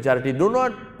give it away in charity. Do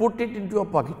not put it into your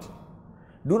pocket.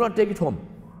 Do not take it home.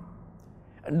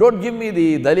 And don't give me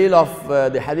the dalil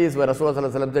of the hadith where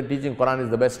Rasulullah said teaching Quran is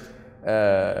the best. To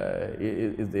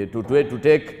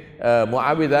take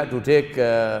mu'awidha, to take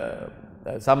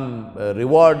some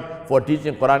reward for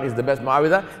teaching Quran is the best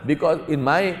mu'awidha, because in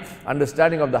my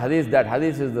understanding of the hadith, that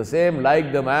hadith is the same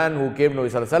like the man who came to Nabi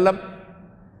Sallallahu Alaihi Wasallam,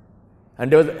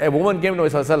 and there was a woman came to Nabi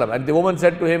Sallallahu Alaihi Wasallam, and the woman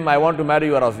said to him, I want to marry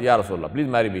you, Ya Rasulullah, please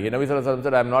marry me. Nabi Sallallahu Alaihi Wasallam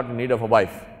said, I am not in need of a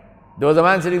wife. There was a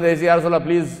man sitting there, he said, Ya Rasulullah,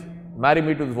 please marry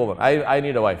me to this woman. I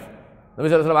need a wife. Nabi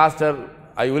Sallallahu Alaihi Wasallam asked her,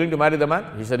 are you willing to marry the man?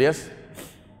 He said, yes.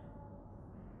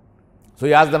 So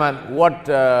he asked the man, what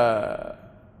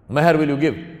meher will you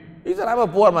give? He said, I'm a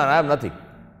poor man, I have nothing.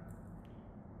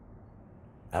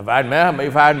 If I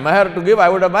had meher to give, I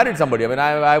would have married somebody. I mean,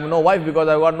 I have no wife because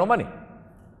I got no money.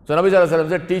 So Nabi Sallallahu Alaihi Wasallam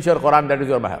said, teach her Quran, that is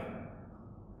your meher.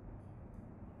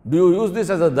 Do you use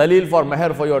this as a dalil for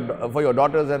meher for your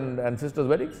daughters and sisters'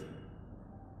 weddings?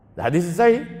 The hadith is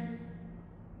sahih.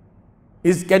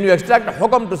 Can you extract a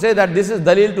hukam to say that this is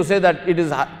dalil to say that it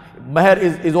is meher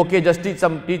is okay, just teach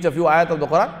a few ayat of the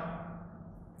Quran?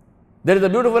 There is a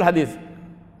beautiful hadith.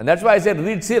 And that's why I said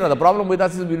read seerah. The problem with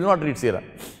us is we do not read seerah.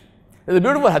 There is a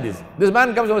beautiful hadith. This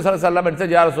man comes to Nabi Sallallahu Alaihi Wasallam and says,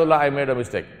 Ya Rasulullah, I made a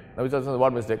mistake. Nabi Sallallahu Alaihi Wasallam,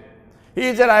 what mistake?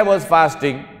 He said, I was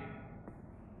fasting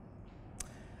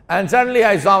and suddenly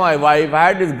I saw my wife, I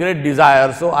had this great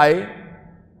desire, so I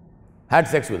had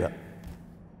sex with her.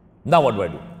 Now what do I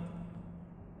do?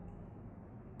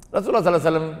 Rasulullah Sallallahu Alaihi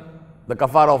Wasallam, the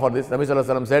kafara for this, Nabi Sallallahu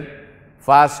Alaihi Wasallam said,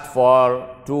 fast for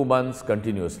 2 months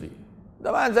continuously.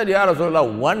 The man said, Ya Rasulullah,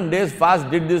 1 day's fast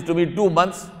did this to me 2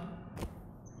 months.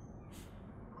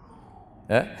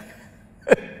 Eh?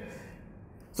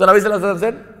 So Nabi Sallallahu Alaihi Wasallam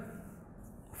said,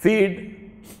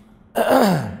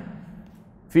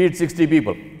 feed 60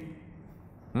 people.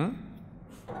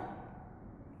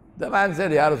 The man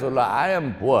said, Ya Rasulullah, I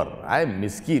am poor, I am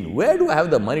miskeen. Where do I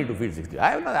have the money to feed 60?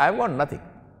 I want nothing.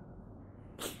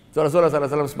 So Rasulullah Sallallahu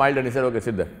Alaihi Wasallam smiled and he said, okay,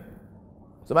 sit there.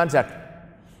 So man sat.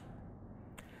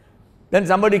 Then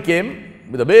somebody came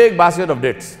with a big basket of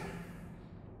dates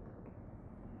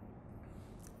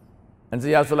and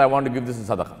said, Ya Rasulullah, I want to give this in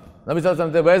sadaqah. Nabi Sallallahu Alaihi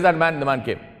Wasallam said, where is that man? The man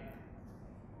came.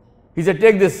 He said,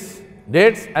 take this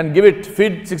dates and give it,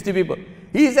 feed 60 people.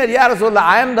 He said, Ya Rasulullah,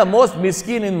 I am the most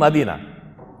miskeen in Medina.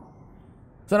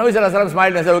 So Nabi Sallallahu Alaihi Wasallam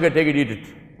smiled and said, okay, take it, eat it.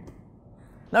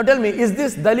 Now tell me, is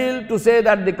this dalil to say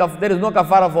that there is no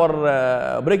kafara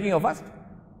for breaking a fast?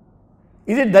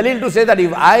 Is it dalil to say that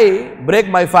if I break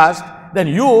my fast, then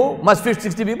you must feed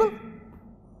 60 people?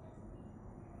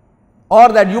 or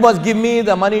that you must give me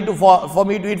the money for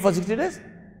me to eat for 60 days.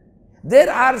 There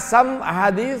are some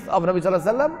hadiths of Nabi Sallallahu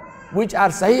Alaihi Wasallam which are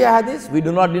sahih hadiths. We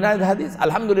do not deny the hadiths.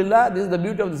 Alhamdulillah, this is the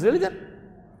beauty of this religion.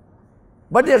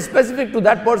 But they are specific to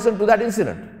that person, to that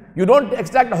incident. You don't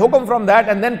extract a hukum from that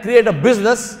and then create a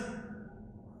business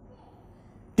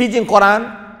teaching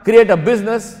Quran, create a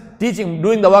business teaching,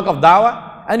 doing the work of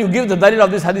dawah, and you give the dalil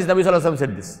of this hadith. Nabi Sallallahu Alaihi Wasallam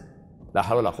said this. La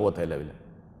hawla wa la quwwata illa billah.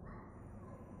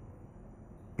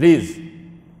 Please,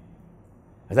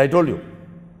 as I told you,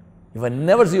 if I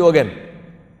never see you again,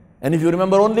 and if you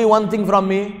remember only one thing from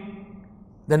me,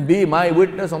 then be my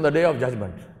witness on the day of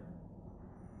judgment.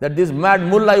 That this mad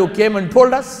mullah who came and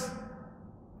told us,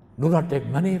 do not take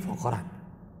money for Quran.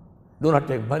 Do not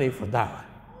take money for dawah.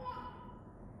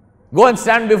 Go and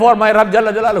stand before my Rabb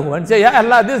Jalla Jalaluhu and say, Ya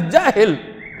Allah, this jahil,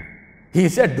 he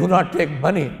said, do not take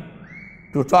money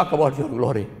to talk about your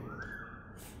glory.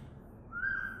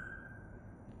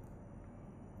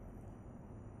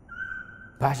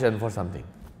 Passion for something.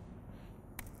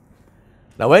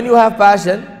 Now when you have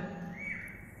passion,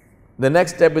 the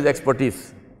next step is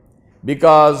expertise.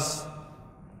 Because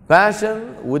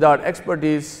passion without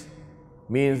expertise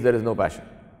means there is no passion.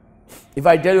 If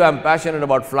I tell you I am passionate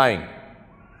about flying,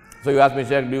 so you ask me,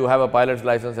 Sheikh, do you have a pilot's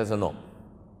license? I say no.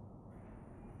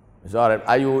 It's all right.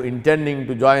 Are you intending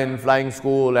to join flying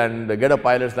school and get a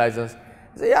pilot's license?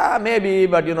 I say, yeah, maybe,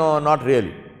 but not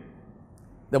really.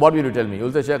 Then what will you tell me? You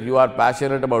will say, Sheikh, you are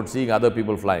passionate about seeing other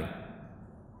people flying.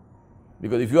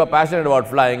 Because if you are passionate about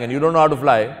flying and you don't know how to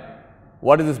fly,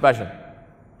 what is this passion?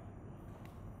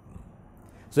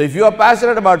 So if you are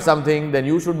passionate about something, then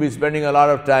you should be spending a lot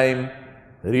of time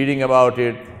reading about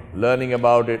it, learning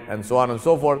about it, and so on and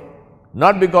so forth.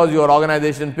 Not because your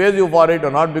organization pays you for it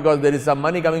or not because there is some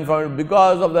money coming from it,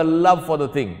 because of the love for the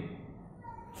thing.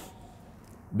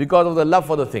 Because of the love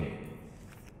for the thing.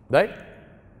 Right?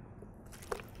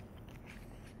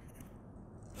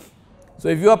 So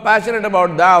if you are passionate about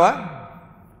dawah,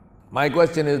 my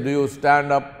question is, do you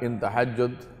stand up in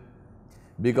tahajjud?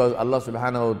 Because Allah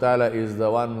subhanahu wa ta'ala is the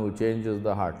one who changes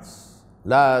the hearts.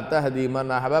 La tahdi man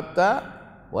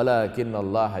ahbabta walakin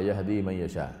Allah yahdi man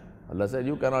yasha. Allah said,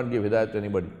 you cannot give hidayat to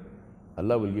anybody.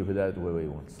 Allah will give hidayat to whoever He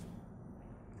wants.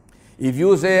 If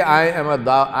you say, I am a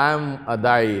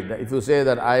da'i, if you say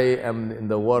that I am in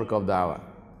the work of da'wah,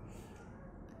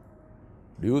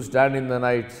 do you stand in the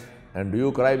night and do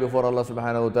you cry before Allah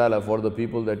subhanahu wa ta'ala for the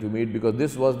people that you meet? Because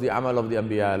this was the amal of the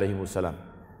Anbiya alayhimus salam.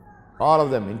 All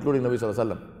of them, including Nabi sallallahu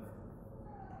alaihi wasallam.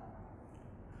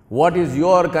 What is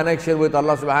your connection with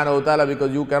Allah subhanahu wa ta'ala?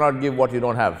 Because you cannot give what you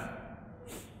don't have.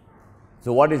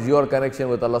 So what is your connection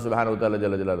with Allah subhanahu wa ta'ala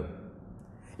jalla jalaluhu?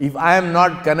 If I am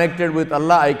not connected with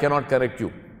Allah, I cannot connect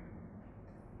you.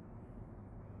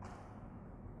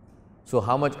 So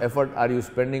how much effort are you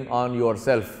spending on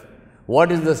yourself?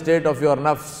 What is the state of your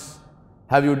nafs?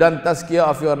 Have you done tazkiyah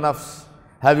of your nafs?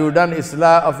 Have you done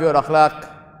islah of your akhlaq?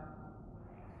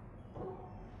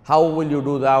 How will you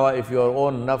do dawah if your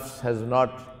own nafs has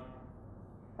not?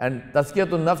 And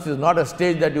tazkiyatun nafs is not a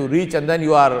stage that you reach and then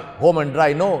you are home and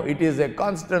dry. No, it is a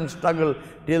constant struggle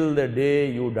till the day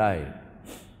you die.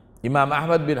 Imam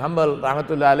Ahmad bin Hanbal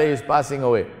rahmatullahi alayhi is passing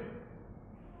away.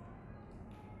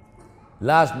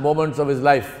 Last moments of his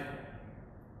life.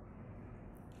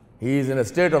 He is in a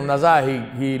state of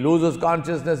naza, he loses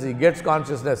consciousness, he gets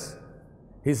consciousness.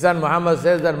 His son Muhammad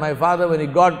says that my father, when he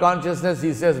got consciousness,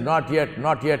 he says, not yet,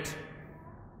 not yet.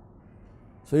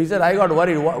 So he said, I got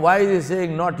worried. Why is he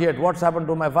saying not yet? What's happened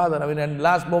to my father? I mean, in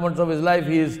last moments of his life,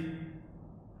 he is,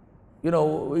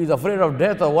 he's afraid of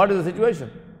death, or what is the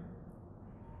situation?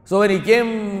 So when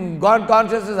he got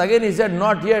consciousness, again he said,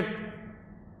 not yet.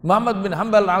 Muhammad bin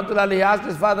Hanbal, rahmatullahi, he asked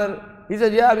his father, he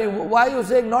said, yeah, I mean, why are you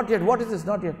saying not yet? What is this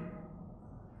not yet?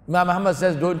 Imam Muhammad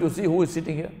says, don't you see who is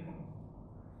sitting here?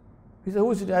 He said,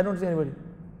 who is sitting? I don't see anybody.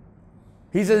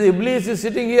 He says, Iblis is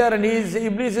sitting here and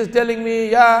Iblis is telling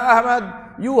me, yeah,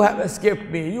 Ahmad, you have escaped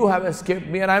me, you have escaped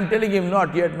me. And I am telling him,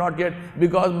 not yet,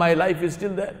 because my life is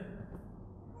still there.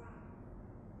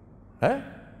 Huh?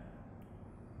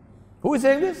 Who is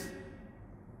saying this?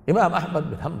 Imam Ahmad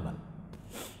bin Hanbal.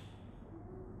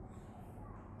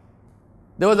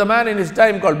 There was a man in his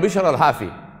time called Bishr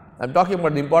al-Hafi. I'm talking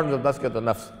about the importance of tazkiyat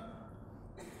al-nafs.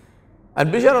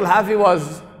 And Bishr al-Hafi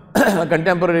was a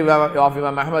contemporary of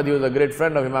Imam Ahmad. He was a great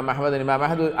friend of Imam Ahmad, and Imam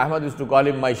Ahmad used to call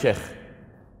him my sheikh.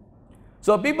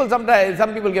 So some people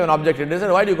gave an objection. They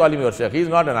said, why do you call him your sheikh? He's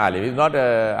not an alim. He's not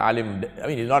an alim. I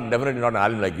mean, he's definitely not an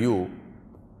alim like you.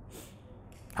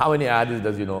 How many hadiths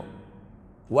does he know?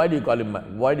 Why do you call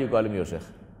him your sheikh?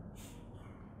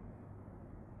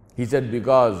 He said,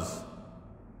 because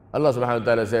Allah subhanahu wa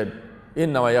ta'ala said,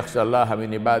 إِنَّمَا يَخْشَى اللَّهَ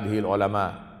مِنْ عِبَادِهِ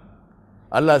الْعُلَمَاءِ.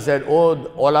 Allah said, oh, the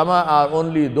ulama are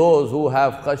only those who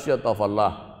have khashyat of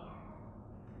Allah.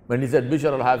 When he said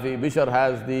Bishr al-Hafi, Bishr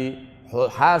has the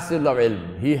hasil of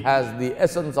ilm. He has the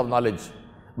essence of knowledge,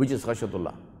 which is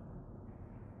khashyatullah.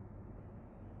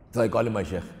 So I call him my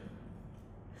Shaykh.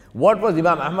 What was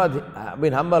Imam Ahmad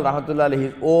bin Hanbal rahmatullah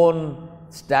his own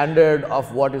standard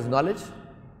of what is knowledge?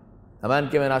 A man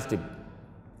came and asked him.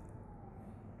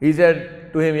 He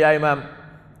said to him, Ya Imam,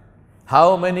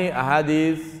 how many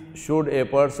ahadith should a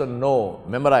person know,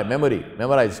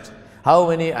 memorized? How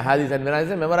many ahadith? And when I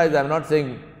say memorized, I am not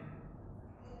saying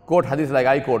quote hadith like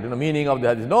I quote, meaning of the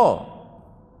hadith. No.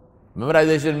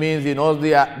 Memorization means he knows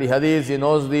the hadith, he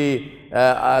knows the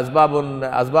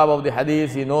asbab of the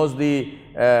hadith, he knows the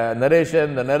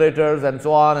narration, the narrators and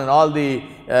so on, and all the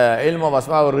ilm of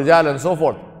asma al rijal and so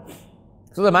forth.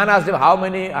 So the man asked him, how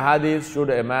many ahadith should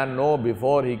a man know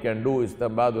before he can do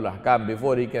istinbadul ahkam,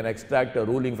 before he can extract a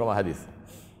ruling from a hadith?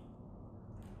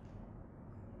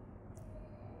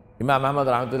 Imam Ahmad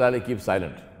rahmatullah keeps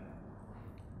silent.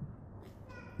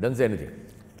 Doesn't say anything.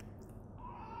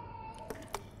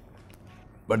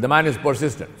 But the man is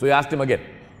persistent. So he asked him again.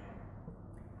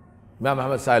 Imam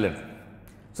Ahmad is silent.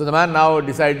 So the man now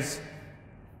decides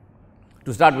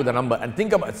to start with a number and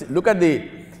think about, look at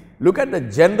the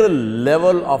general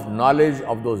level of knowledge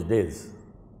of those days.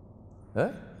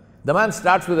 The man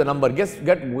starts with a number.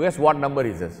 Guess what number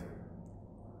he says?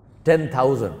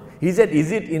 10,000. He said,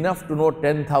 is it enough to know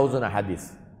 10,000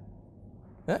 hadiths?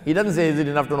 He doesn't say, is it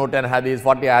enough to know 10 hadiths,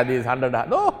 40 hadiths, 100 hadiths?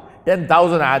 No,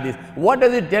 10,000 hadiths. What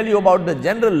does it tell you about the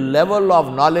general level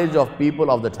of knowledge of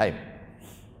people of the time?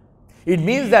 It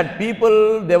means that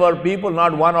there were people,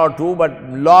 not one or two, but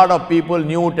lot of people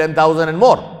knew 10,000 and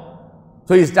more.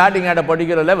 So he's starting at a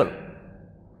particular level.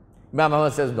 Imam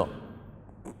Ahmad says, no,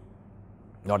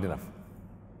 not enough.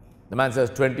 The man says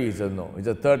 20, he says no. He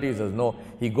says 30, he says no.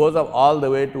 He goes up all the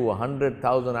way to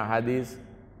 100,000 hadiths,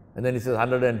 and then he says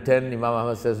 110, Imam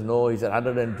Ahmad says no. He said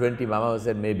 120, Imam Ahmad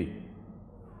said maybe.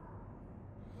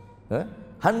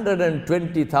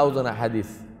 120,000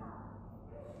 hadiths.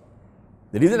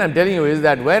 The reason I'm telling you is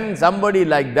that when somebody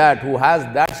like that who has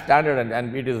that standard,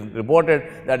 and it is reported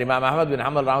that Imam Ahmad bin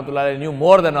Hanbal rahmatullah knew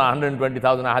more than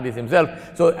 120,000 hadiths himself.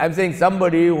 So I'm saying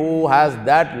somebody who has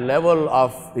that level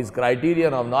of his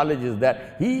criterion of knowledge is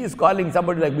that he is calling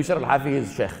somebody like Bishr al-Hafi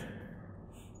his Shaykh.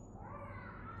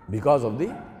 Because of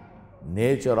the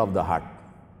nature of the heart.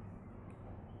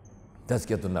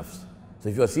 Tazkiyatun nafs. So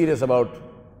if you are serious about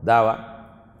dawah,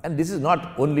 and this is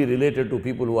not only related to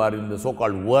people who are in the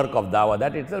so-called work of dawah,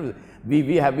 that itself, we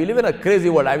live in a crazy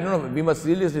world. I don't know, we must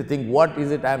seriously think, what is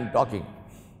it I am talking?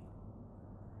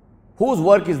 Whose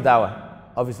work is dawah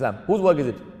of Islam? Whose work is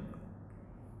it?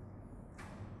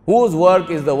 Whose work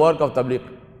is the work of tabligh?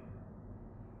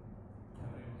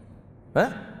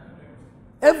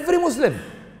 Every Muslim.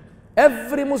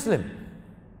 Every Muslim.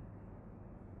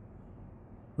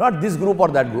 Not this group or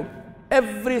that group.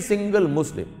 Every single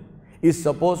Muslim is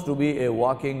supposed to be a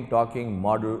walking, talking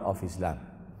model of Islam.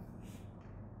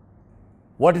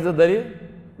 What is the dalil?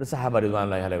 The Sahaba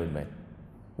ridwanullahi alayhim.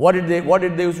 What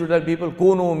did they used to tell people?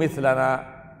 Kunu mithlana.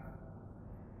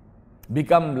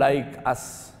 Become like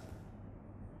us.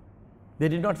 They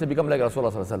did not say become like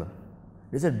Rasulullah sallallahu alaihi wasallam.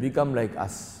 They said become like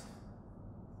us.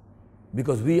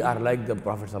 Because we are like the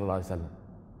Prophet sallallahu alaihi wasallam.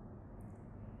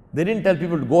 They didn't tell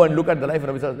people to go and look at the life of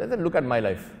Nabi sallallahu alaihi wasallam. They said look at my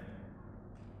life.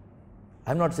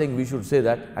 I'm not saying we should say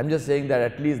that. I'm just saying that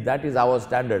at least that is our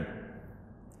standard.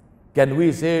 Can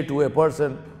we say to a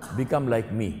person, become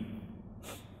like me?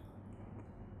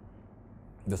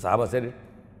 The Sahaba said it.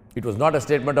 It was not a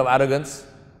statement of arrogance.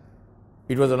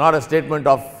 It was not a statement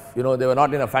of, they were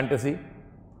not in a fantasy.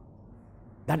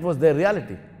 That was their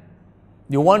reality.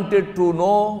 You wanted to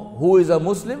know who is a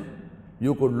Muslim,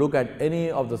 you could look at any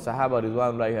of the Sahaba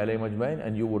ridwanullahi alayhim ajmain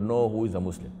and you would know who is a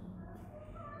Muslim.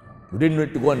 You didn't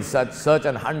need to go and search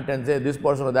and hunt and say this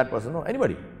person or that person. No,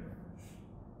 anybody.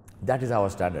 That is our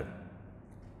standard.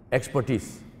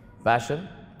 Expertise. Passion,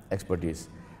 expertise.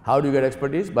 How do you get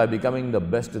expertise? By becoming the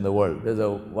best in the world. There's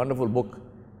a wonderful book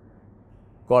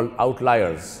called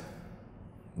Outliers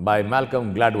by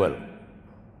Malcolm Gladwell.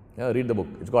 Read the book.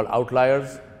 It's called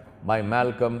Outliers by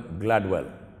Malcolm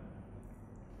Gladwell.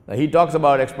 Now, he talks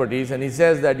about expertise and he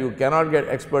says that you cannot get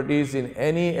expertise in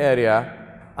any area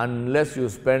unless you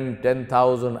spend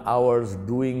 10,000 hours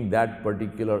doing that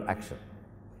particular action.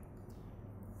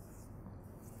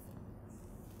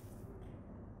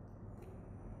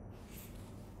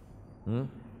 Hmm?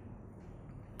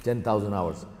 10,000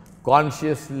 hours.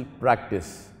 Conscious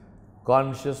practice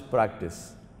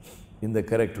in the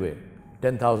correct way.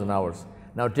 10,000 hours.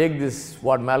 Now take this,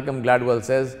 what Malcolm Gladwell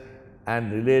says,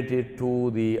 and relate it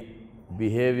to the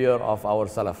behavior of our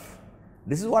Salaf.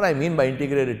 This is what I mean by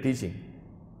integrated teaching.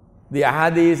 The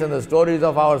ahadith and the stories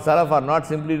of our Salaf are not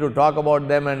simply to talk about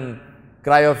them and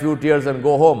cry a few tears and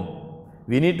go home.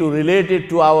 We need to relate it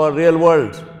to our real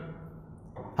world.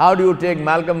 How do you take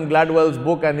Malcolm Gladwell's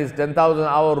book and his 10,000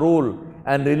 hour rule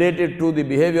and relate it to the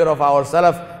behavior of our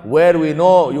Salaf, where we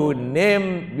know you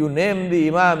name the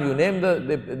Imam, you name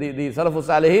the Salafus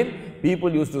Salihin.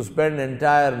 People used to spend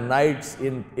entire nights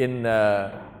in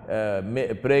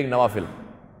praying Nawafil.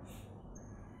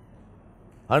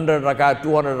 100 rakat,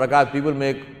 200 rakat, people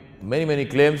make many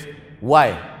claims. Why?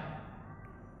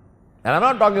 And I'm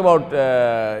not talking about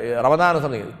Ramadan or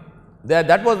something.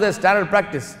 That was their standard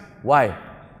practice. Why?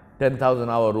 10,000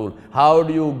 hour rule. How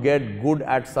do you get good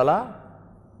at Salah?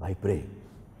 By praying.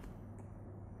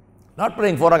 Not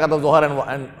praying 4 rakat of Zuhar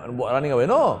and running away.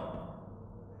 No.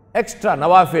 Extra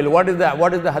Nawafil. What is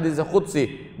the Hadith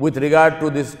Qudsi with regard to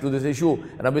this issue?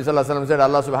 Nabi Sallallahu Alaihi Wasallam said,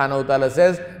 Allah Subhanahu Wa Ta'ala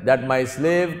says that my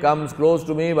slave comes close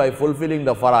to me by fulfilling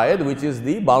the fara'id, which is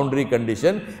the boundary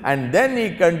condition, and then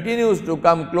he continues to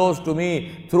come close to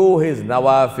me through his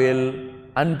Nawafil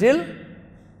until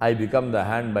I become the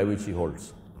hand by which he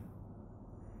holds.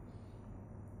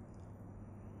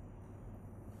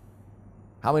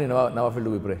 How many Nawafil do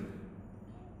we pray?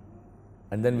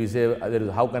 And then we say,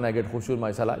 how can I get khushu in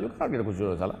my salah? You cannot get khushu in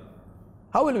your salah.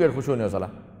 How will you get khushu in your salah?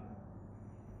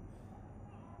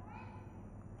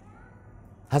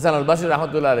 Hasan al-Basri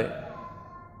rahmatullah alayhi,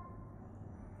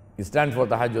 he stands for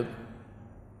tahajjud.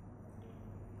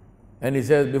 And he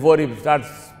says, before he starts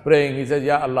praying, he says,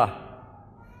 Ya Allah,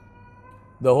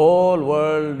 the whole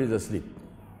world is asleep.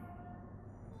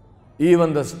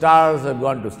 Even the stars have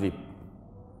gone to sleep.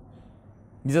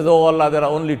 He says, oh Allah, there are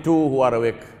only two who are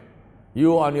awake.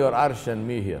 You on your arsh and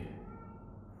me here.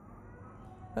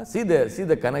 See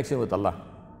the connection with Allah.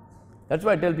 That's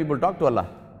why I tell people, talk to Allah.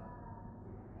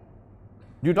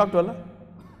 Do you talk to Allah?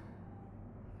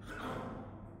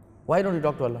 Why don't you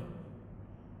talk to Allah?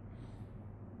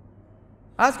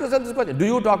 Ask yourself this question. Do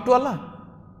you talk to Allah?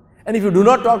 And if you do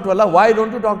not talk to Allah, why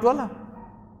don't you talk to Allah?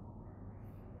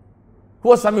 Who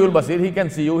was Samiul Basir? He can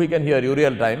see you, he can hear you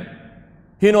real time.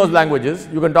 He knows languages.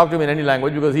 You can talk to him in any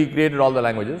language because he created all the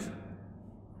languages.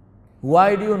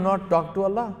 Why do you not talk to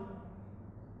Allah?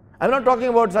 I'm not talking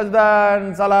about sajda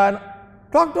and salah.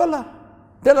 Talk to Allah.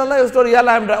 Tell Allah your story. Ya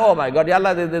Allah, I'm driving. Oh my God, Ya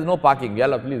Allah, there's no parking. Ya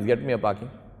Allah, please get me a parking.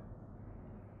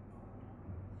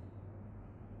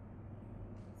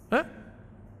 Huh?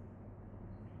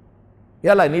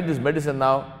 Ya Allah, I need this medicine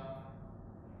now.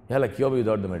 Ya Allah, cure me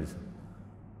without the medicine.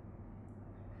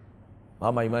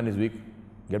 My iman is weak.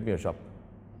 Get me a shop.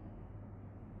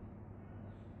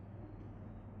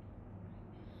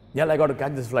 Yeah, I got to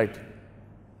catch this flight.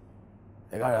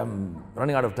 I'm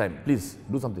running out of time. Please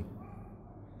do something.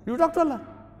 You talk to Allah.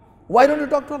 Why don't you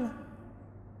talk to Allah?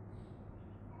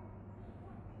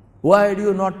 Why do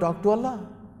you not talk to Allah?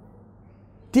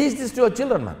 Teach this to your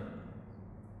children, man.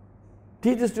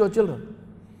 Teach this to your children.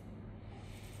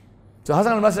 So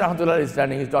Hasan al-Basri rahmatullah is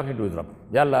standing, he's talking to his Rabb.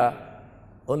 Ya Allah,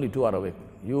 only two are awake.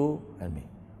 You and me.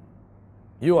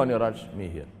 You on your arsh, me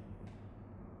here.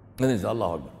 And then he says,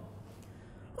 Allah Akbar.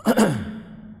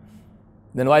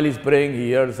 Then while he's praying, he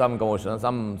hears some commotion,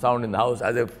 some sound in the house,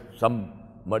 as if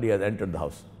somebody has entered the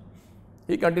house.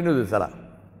 He continues the salah.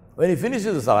 When he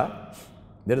finishes the salah,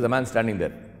 there is a man standing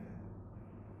there.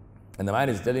 And the man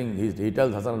is telling, he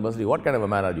tells Hasan al-Basri, what kind of a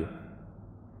man are you?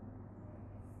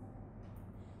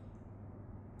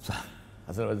 So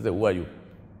Hasan al-Basri says, who are you?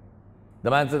 The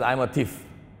man says, I am a thief.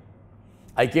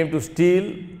 I came to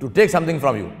steal, to take something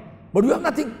from you. But you have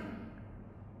nothing.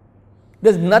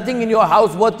 There's nothing in your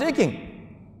house worth taking.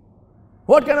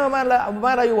 What kind of a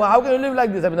man are you? How can you live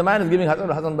like this? I mean, the man is giving Hasan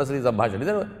al-Basri some bhashan. He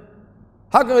said,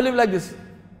 how can you live like this?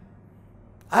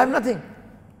 I have nothing.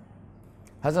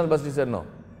 Hasan al-Basri said, no.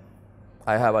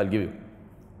 I have, I'll give you.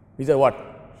 He said, what?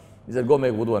 He said, go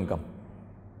make wudu and come.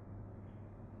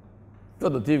 So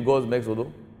the thief goes, makes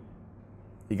wudu.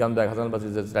 He comes back, Hasan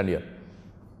al-Basri says, stand here,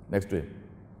 next to him.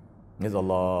 He says,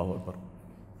 Allahu Akbar.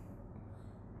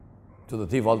 So the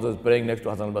thief also is praying next to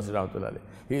Hasan al-Basri rahmatullahi.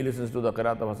 He listens to the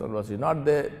qiraat of Hasan al-Basri, not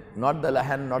the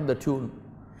lahan, not the tune.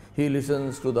 He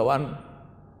listens to the one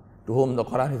to whom the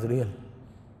Quran is real.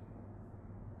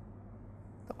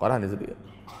 The Quran is real.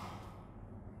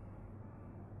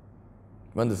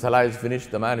 When the salah is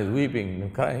finished, the man is weeping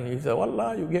and crying. He said,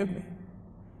 Wallah, you gave me.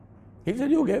 He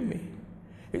said, you gave me.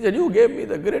 He said, you gave me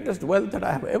the greatest wealth that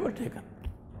I have ever taken.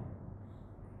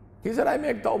 He said, I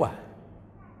make tawbah.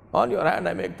 On your hand,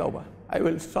 I make tawbah. I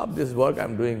will stop this work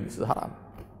I'm doing. This is haram.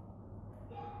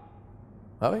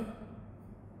 हाँ भाई,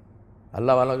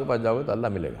 अल्लाह वालों के पास जाओगे तो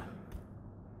अल्लाह मिलेगा.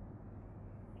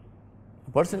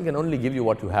 A person can only give you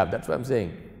what you have. That's what I'm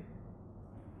saying.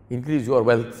 Increase your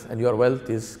wealth, and your wealth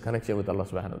is connection with Allah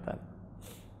subhanahu wa ta'ala.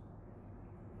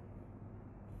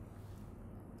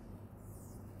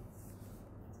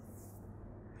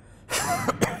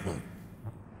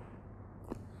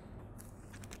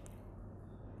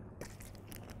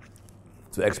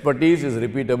 So expertise is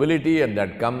repeatability, and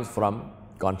that comes from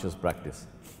conscious practice.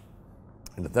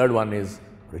 And the third one is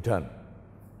return.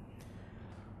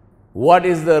 What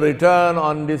is the return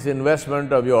on this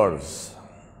investment of yours?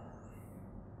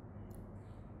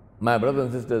 My brothers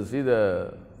and sisters, see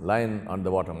the line on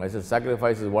the bottom. I said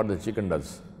sacrifice is what the chicken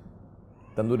does.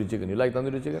 Tandoori chicken. You like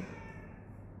tandoori chicken?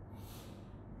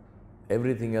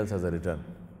 Everything else has a return.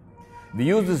 We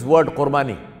use this word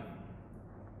qurbani.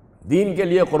 Deen ke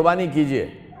liye qurbani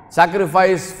kijiye.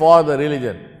 Sacrifice for the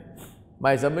religion.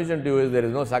 My submission to you is there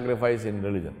is no sacrifice in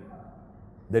religion.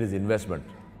 There is investment.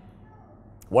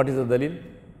 What is the dalil?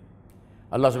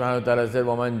 Allah subhanahu wa ta'ala said,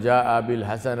 وَمَنْ جَاءَ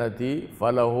بِالْحَسَنَةِ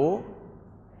فَلَهُ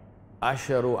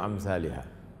أَشَرُ أَمْثَالِهَا.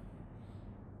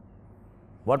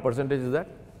 What percentage is that?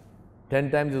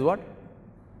 10 times is what?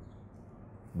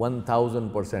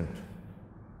 1000%.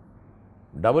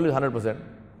 Double is 100%.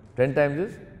 10 times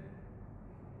is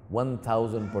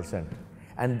 1000%.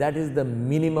 And that is the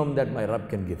minimum that my Rabb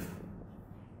can give.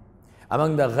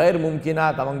 Among the ghair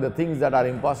mumkinat, among the things that are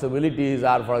impossibilities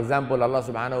are, for example, Allah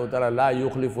subhanahu wa ta'ala, la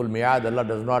yukhliful mi'ad, Allah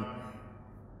does not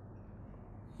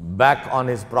back on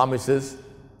His promises.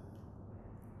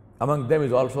 Among them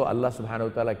is also Allah subhanahu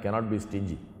wa ta'ala cannot be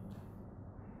stingy.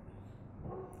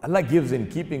 Allah gives in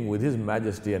keeping with His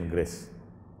majesty and grace.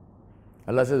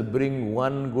 Allah says, bring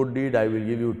one good deed, I will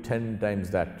give you 10 times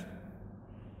that.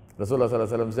 Rasulullah sallallahu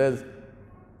alaihi wasallam says,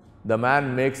 the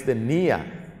man makes the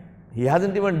niyyah. He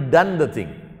hasn't even done the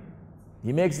thing.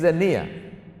 He makes the niyyah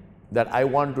that I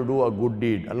want to do a good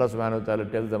deed. Allah subhanahu wa ta'ala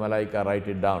tells the malaika, write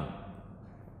it down.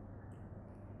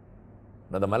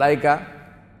 Now the malaika,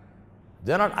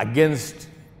 they are not against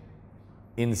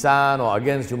insan or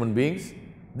against human beings.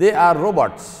 They are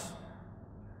robots.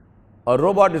 A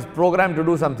robot is programmed to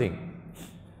do something.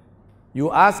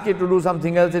 You ask it to do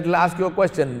something else, it will ask you a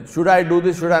question. Should I do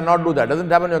this? Should I not do that? Doesn't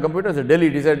happen on your computer. So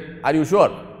delete. He said, are you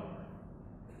sure?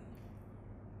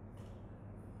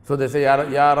 So they say, Ya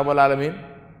Rabbal Alameen,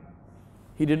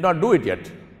 he did not do it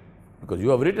yet. Because you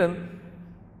have written.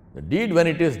 The deed, when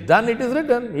it is done, it is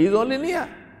written. He is only niyyah.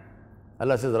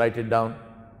 Allah says, write it down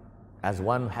as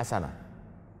one hasana.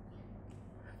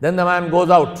 Then the man goes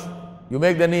out. You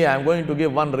make the niyyah, I am going to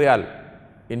give 1 riyal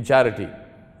in charity.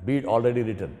 Deed already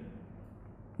written.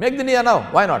 Make the niyyah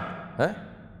now. Why not? Huh?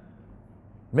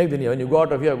 Make the niyyah. When you go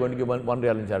out of here, you are going to give 1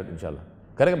 riyal in charity, inshallah.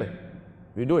 Correct?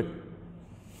 We do it.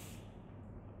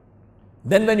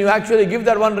 Then when you actually give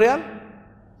that 1 riyal,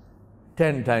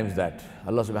 10 times that.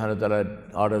 Allah subhanahu wa ta'ala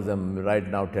orders them right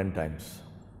now 10 times.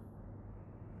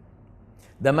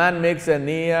 The man makes a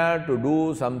niyyah to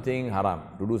do something haram,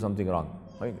 to do something wrong.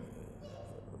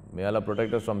 May Allah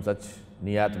protect us from such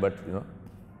niyat, but you know.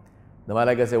 The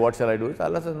malaika say, what shall I do? So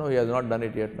Allah says, no, he has not done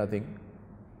it yet, nothing.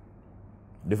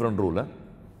 Different rule. Huh?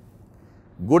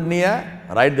 Good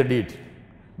niyyah, write the deed.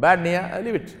 Bad niyyah,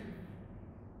 leave it.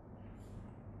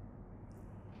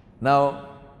 Now,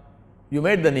 you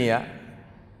made the niyyah,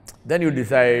 then you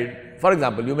decide, for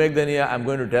example, you make the niyyah, I'm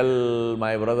going to tell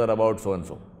my brother about so and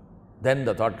so. Then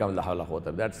the thought comes, la hawla wa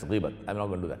quwwata, that's ghibat, I'm not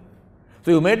going to do that.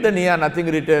 So you made the niyyah, nothing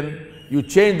written, you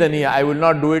change the niyyah, I will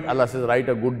not do it, Allah says, write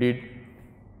a good deed.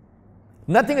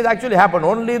 Nothing has actually happened,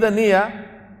 only the niyyah,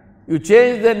 you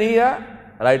change the niyyah,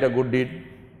 write a good deed.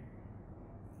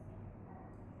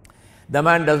 The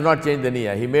man does not change the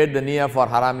niyyah, he made the niyyah for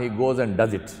haram, he goes and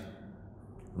does it.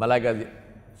 Malaika,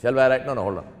 shall I write? No,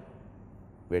 hold on.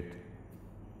 Wait.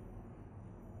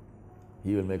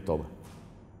 He will make tawbah.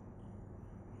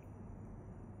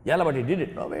 Yalla, but he did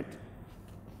it. No, wait.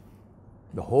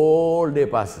 The whole day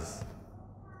passes.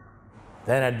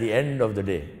 Then at the end of the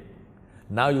day,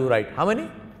 now you write, how many?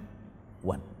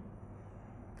 1.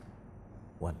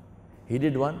 1. He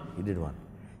did 1, he did 1.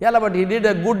 Yalla, but he did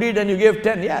a good deed and you gave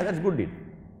 10. Yeah, that's good deed.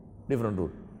 Different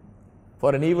rule.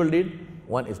 For an evil deed,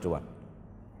 1:1.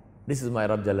 This is my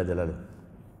Rabb Jalla Jalaluhu.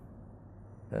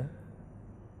 Huh?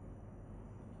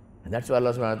 And that's why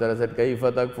Allah subhanahu wa ta'ala said, كَيْفَ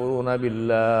تَكْفُرُونَ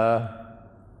بِاللَّهِ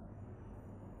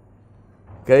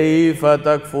كَيْفَ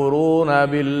تَكْفُرُونَ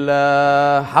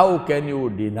بِاللَّهِ. How can you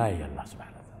deny Allah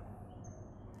subhanahu wa ta'ala?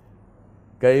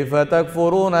 كيف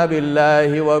تكفرون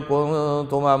بالله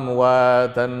وكنتم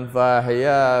أمواتا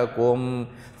فأحياكم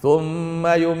ثم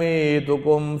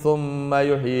يميتكم ثم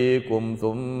يحييكم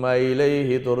ثم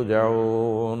إليه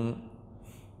ترجعون.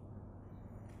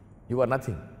 You are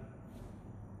nothing.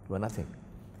 You are nothing.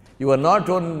 You are not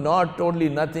only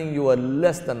nothing, you are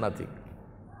less than nothing.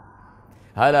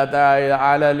 هل أتى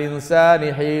على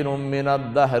الإنسان حين من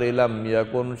الدهر لم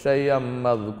يكن شيئا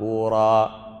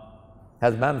مذكورا.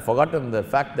 Has man forgotten the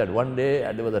fact that one day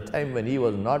there was a time when he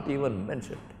was not even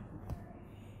mentioned?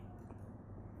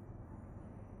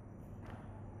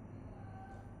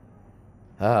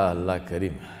 Allah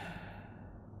Kareem.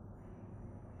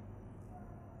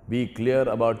 Be clear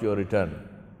about your return.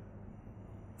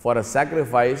 For a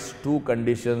sacrifice, two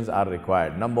conditions are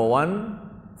required. Number one,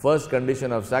 first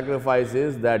condition of sacrifice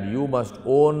is that you must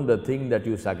own the thing that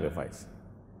you sacrifice.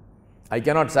 I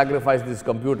cannot sacrifice this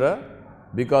computer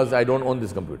because I don't own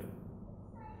this computer.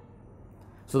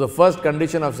 So the first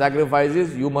condition of sacrifice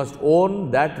is you must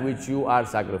own that which you are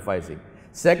sacrificing.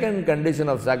 Second condition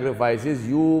of sacrifice is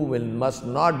you must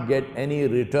not get any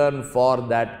return for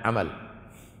that amal.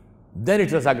 Then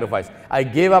it's a sacrifice. I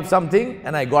gave up something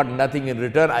and I got nothing in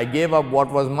return. I gave up what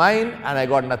was mine and I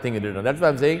got nothing in return. That's why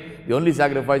I'm saying the only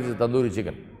sacrifice is tandoori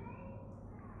chicken.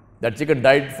 That chicken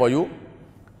died for you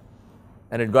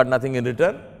and it got nothing in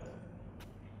return.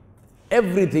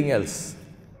 Everything else,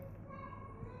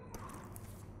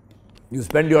 you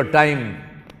spend your time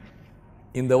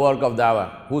in the work of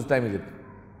dawah. Whose time is it?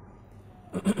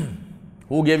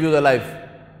 Who gave you the life?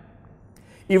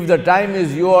 If the time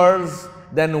is yours,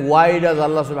 then why does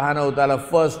Allah subhanahu wa ta'ala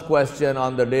first question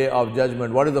on the day of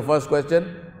judgment? What is the first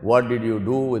question? What did you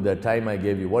do with the time I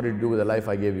gave you? What did you do with the life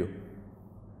I gave you?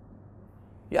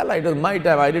 Ya Allah, it was my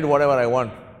time. I did whatever I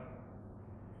want.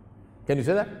 Can you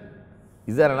say that?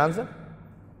 Is there an answer?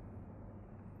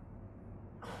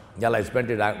 Ya Allah, I spent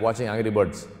it watching Angry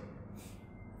Birds.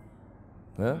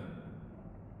 Huh?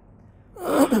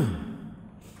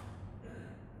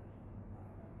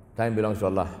 Time belongs to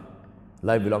Allah.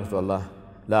 Life belongs to Allah.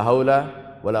 La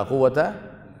hawla wa la quwwata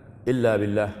illa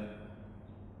billah.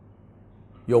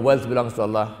 Your wealth belongs to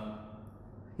Allah.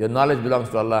 Your knowledge belongs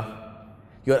to Allah.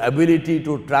 Your ability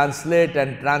to translate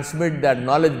and transmit that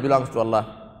knowledge belongs to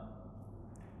Allah.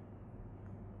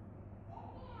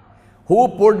 Who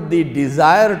put the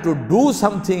desire to do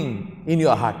something in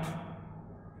your heart?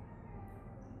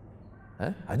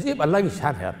 Ajib, Allah ki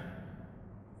shaan hai yaar.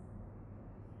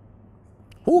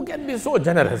 Who can be so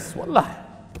generous? Wallah.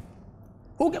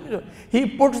 Who can be so? He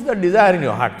puts the desire in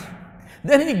your heart.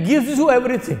 Then He gives you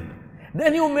everything.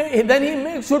 Then He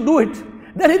makes you do it.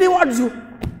 Then He rewards you.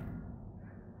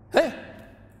 Hey?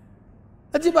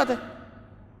 Ajib baat hai.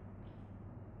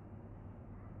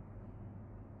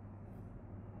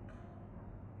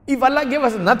 If Allah gave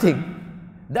us nothing,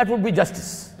 that would be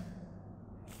justice.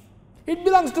 It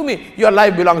belongs to me. Your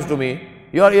life belongs to me.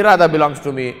 Your irada belongs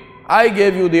to me. I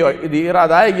gave you the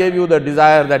irada. I gave you the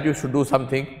desire that you should do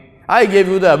something. I gave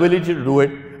you the ability to do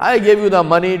it. I gave you the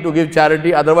money to give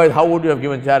charity. Otherwise, how would you have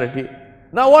given charity?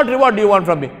 Now, what reward do you want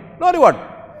from me? No reward.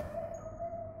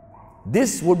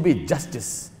 This would be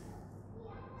justice.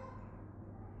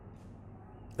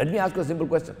 Let me ask you a simple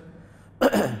question.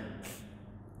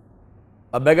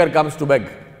 A beggar comes to beg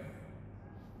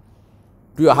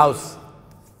to your house.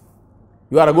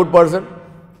 You are a good person.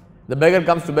 The beggar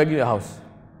comes to beg in your house.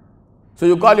 So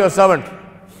you call your servant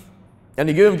and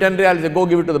you give him 10 riyal, you say, go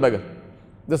give it to the beggar.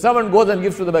 The servant goes and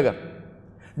gives to the beggar.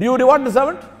 Do you reward the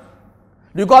servant?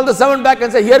 Do you call the servant back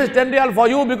and say, here is 10 riyal for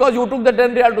you because you took the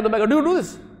 10 riyal to the beggar? Do you do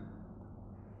this?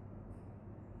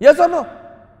 Yes or no?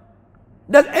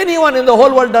 Does anyone in the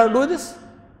whole world do this?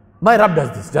 My Rabb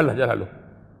does this. Jalla Jalalu.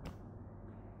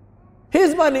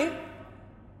 His money,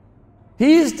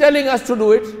 He is telling us to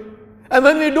do it, and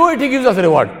when we do it, He gives us a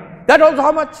reward. That also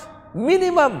how much?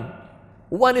 Minimum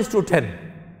 1:10.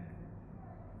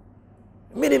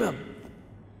 Minimum.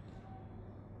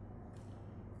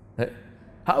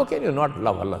 How can you not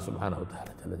love Allah subhanahu wa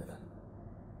ta'ala?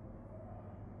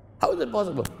 How is it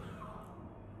possible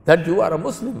that you are a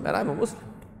Muslim and I am a Muslim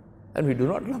and we do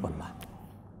not love Allah?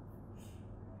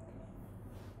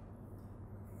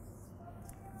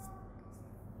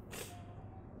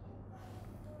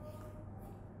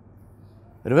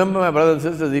 Remember, my brothers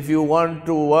and sisters, if you want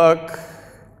to work,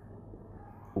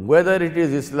 whether it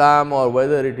is Islam or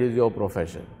whether it is your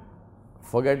profession,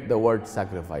 forget the word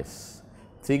sacrifice.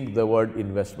 Think the word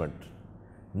investment.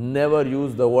 Never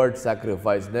use the word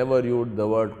sacrifice. Never use the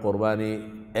word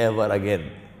qurbani ever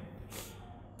again.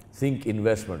 Think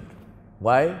investment.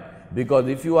 Why? Because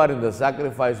if you are in the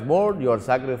sacrifice mode, your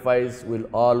sacrifice will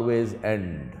always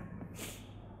end.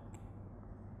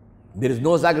 There is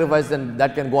no sacrifice and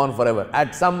that can go on forever.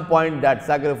 At some point that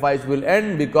sacrifice will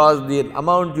end because the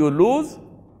amount you lose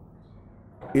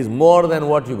is more than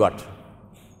what you got.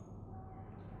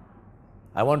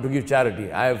 I want to give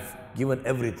charity. I have given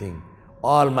everything,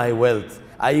 all my wealth.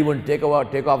 I even take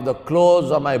off the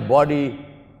clothes of my body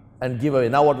and give away.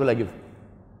 Now what will I give?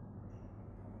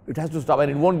 It has to stop,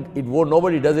 and it won't,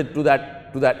 nobody does it to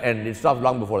that end. It stops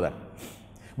long before that.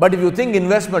 But if you think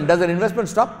investment, does an investment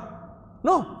stop?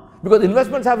 No. Because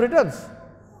investments have returns.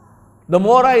 The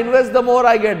more I invest, the more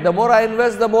I get. The more I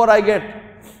invest, the more I get.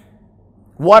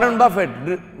 Warren Buffett,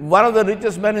 one of the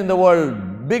richest men in the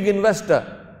world, big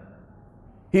investor.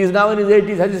 He is now in his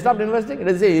 80s. Has he stopped investing? He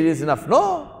doesn't say it is enough.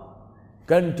 No.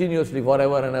 Continuously,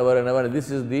 forever and ever and ever.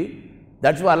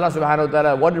 That's why Allah subhanahu wa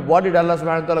ta'ala, what did Allah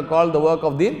subhanahu wa ta'ala call the work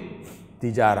of deen?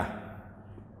 Tijara.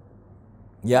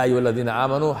 Ya ayyuhalladhina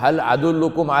amanu hal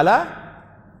adullukum ala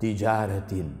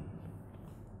tijaratin.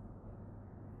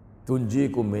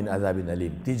 Tunjikum min azabin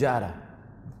alim. Tijara.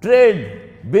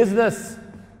 Trade. Business.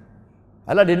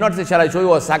 Allah did not say, shall I show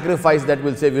you a sacrifice that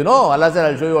will save you? No. Allah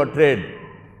said, I'll show you a trade.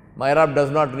 My Rabb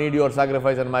does not need your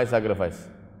sacrifice and my sacrifice.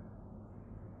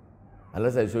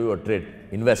 Allah said, I'll show you a trade.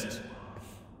 Invest.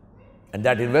 And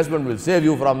that investment will save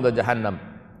you from the Jahannam.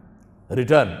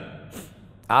 Return.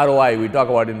 ROI, we talk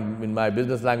about in my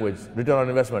business language. Return on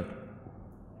investment.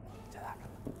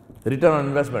 Return on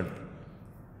investment.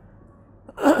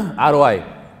 ROI.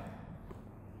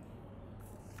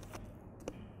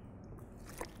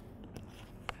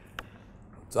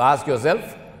 So ask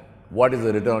yourself, what is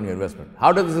the return on your investment?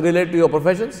 How does this relate to your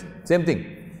professions? Same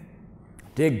thing.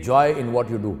 Take joy in what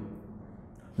you do.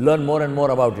 Learn more and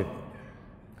more about it.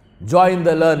 Joy in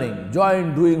the learning, joy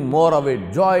in doing more of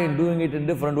it, joy in doing it in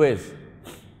different ways.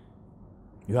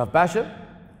 You have passion,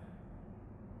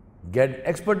 get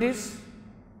expertise,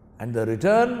 and the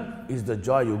return is the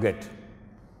joy you get.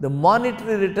 The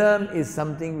monetary return is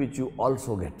something which you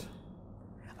also get.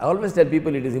 I always tell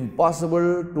people it is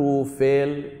impossible to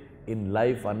fail in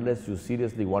life unless you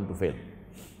seriously want to fail.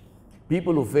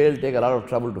 People who fail take a lot of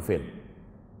trouble to fail.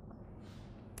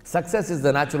 Success is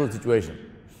the natural situation.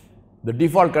 The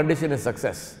default condition is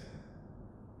success.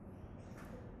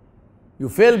 You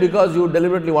fail because you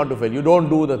deliberately want to fail. You don't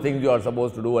do the things you are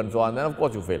supposed to do and so on, then of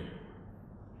course you fail.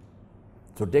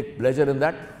 So take pleasure in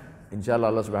that. Inshallah,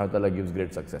 Allah subhanahu wa ta'ala gives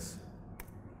great success.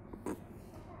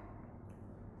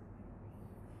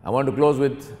 I want to close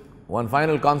with one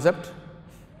final concept,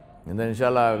 and then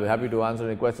inshallah I'll be happy to answer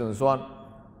any questions and so on.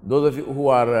 Those of you who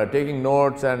are taking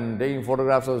notes and taking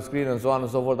photographs of the screen and so on and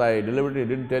so forth, I deliberately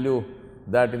didn't tell you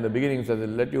that in the beginning, so I'll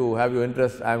let you have your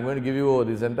interest. I'm going to give you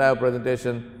this entire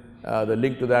presentation, the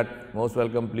link to that. Most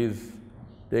welcome, please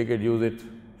take it, use it,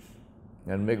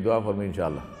 and make dua for me,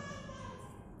 inshallah.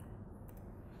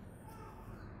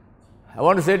 I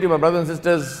want to say to you, my brothers and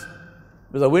sisters,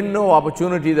 there's a window of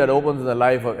opportunity that opens in the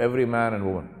life of every man and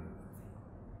woman.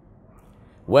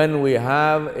 When we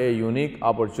have a unique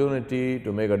opportunity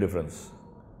to make a difference,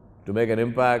 to make an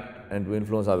impact and to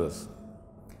influence others.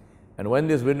 And when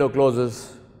this window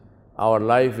closes, our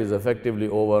life is effectively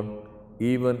over,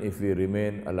 even if we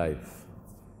remain alive.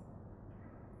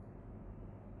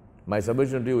 My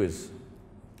submission to you is,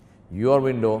 your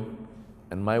window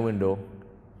and my window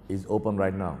is open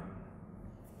right now.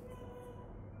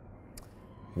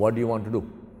 What do you want to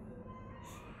do?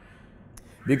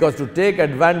 Because to take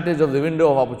advantage of the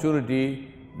window of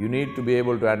opportunity, you need to be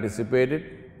able to anticipate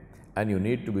it, and you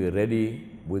need to be ready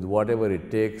with whatever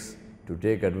it takes to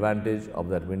take advantage of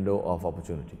that window of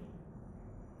opportunity.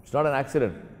 It's not an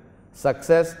accident.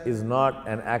 Success is not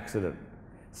an accident.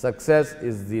 Success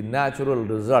is the natural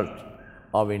result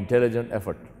of intelligent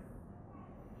effort.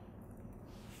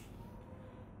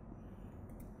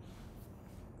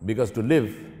 Because to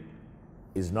live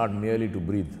is not merely to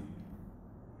breathe.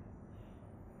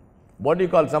 What do you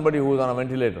call somebody who is on a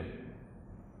ventilator,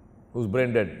 who's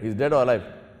brain dead? He's dead or alive?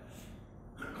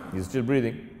 He's still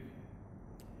breathing.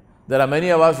 There are many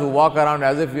of us who walk around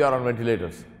as if we are on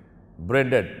ventilators, brain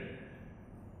dead.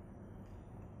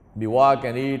 We walk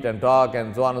and eat and talk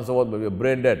and so on and so forth, but we are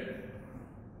brain dead.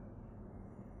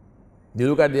 You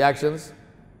look at the actions.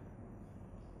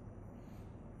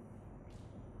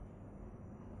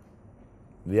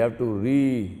 We have to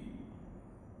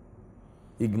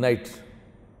reignite.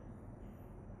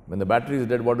 When the battery is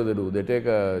dead, what do? They take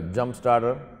a jump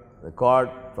starter, the cord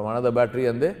from another battery,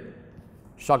 and they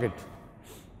shock it.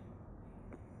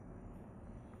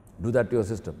 Do that to your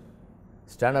system.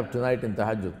 Stand up tonight in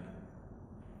tahajjud.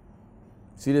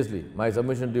 Seriously, my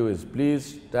submission to you is,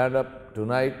 please stand up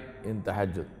tonight in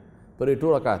tahajjud. Pray 2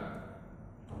 rakat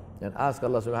and ask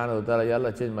Allah subhanahu wa ta'ala, Ya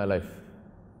Allah, change my life.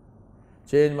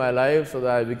 Change my life so that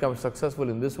I become successful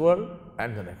in this world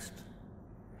and the next.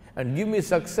 And give me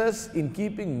success in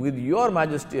keeping with your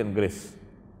majesty and grace.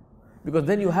 Because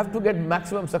then you have to get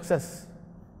maximum success.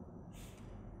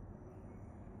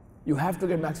 You have to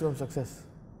get maximum success.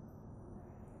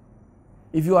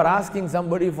 If you are asking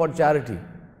somebody for charity,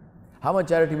 how much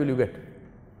charity will you get?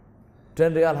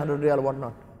 10 riyal, 100 riyal, what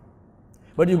not?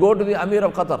 But you go to the Amir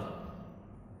of Qatar,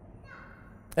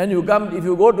 and you come, if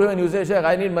you go to him and you say, Sheikh,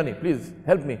 I need money, please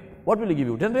help me. What will he give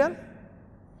you? 10 riyal?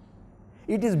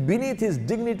 It is beneath his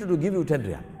dignity to give you 10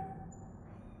 riyal.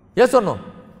 Yes or no?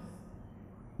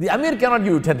 The Amir cannot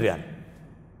give you 10 riyal.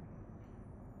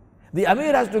 The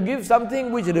Amir has to give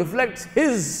something which reflects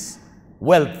his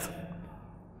wealth.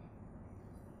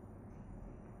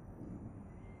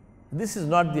 This is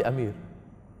not the Amir.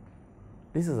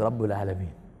 This is Rabbul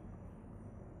Alameen.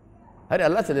 Hare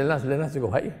Allah se lena se go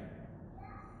bhai.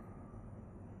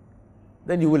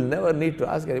 Then you will never need to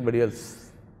ask anybody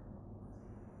else.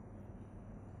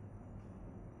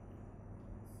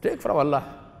 Take from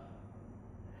Allah.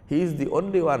 He is the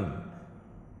only one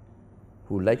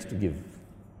who likes to give.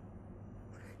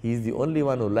 He is the only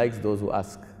one who likes those who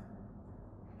ask.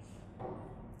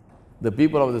 The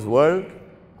people of this world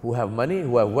who have money,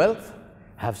 who have wealth,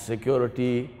 have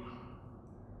security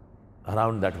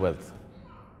around that wealth.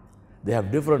 They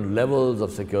have different levels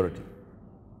of security.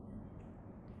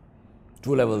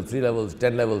 2 levels, 3 levels,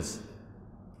 10 levels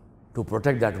to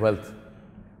protect that wealth.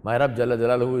 My Rabb Jalla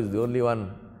Jalaluhu is the only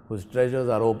one whose treasures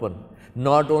are open.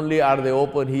 Not only are they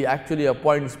open, He actually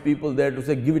appoints people there to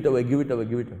say, give it away, give it away,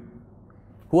 give it away.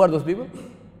 Who are those people?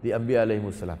 The Anbiya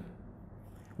alayhimus salam.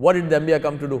 What did the Anbiya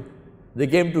come to do? They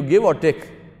came to give or take?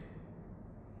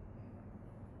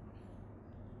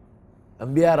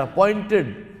 Anbiya are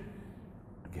appointed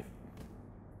to give.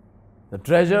 The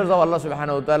treasures of Allah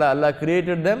subhanahu wa ta'ala, Allah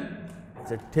created them, He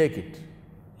said, take it.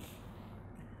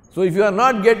 So if you are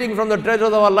not getting from the treasures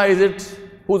of Allah, is it,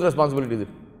 whose responsibility is it?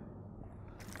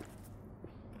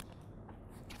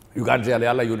 You can't say,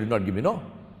 Allah, you did not give me, no.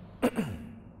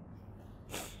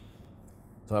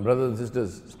 So my brothers and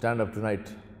sisters, stand up tonight,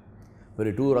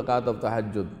 pray 2 rakat of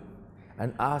tahajjud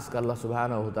and ask Allah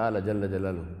subhanahu wa ta'ala Jalla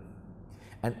Jalaluhu.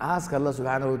 And ask Allah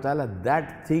subhanahu wa ta'ala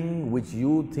that thing which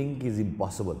you think is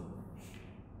impossible.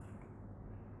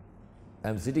 I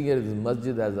am sitting here in this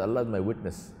masjid as Allah is my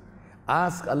witness.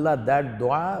 Ask Allah that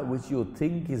dua which you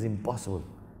think is impossible.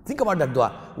 Think about that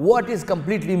dua. What is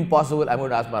completely impossible? I am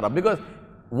going to ask my Rabb. Because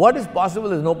what is possible,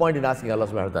 there is no point in asking Allah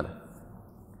subhanahu wa ta'ala.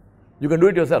 You can do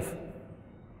it yourself.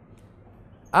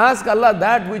 Ask Allah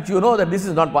that which you know that this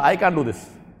is not possible. I can't do this.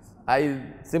 I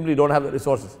simply don't have the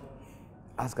resources.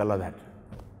 Ask Allah that.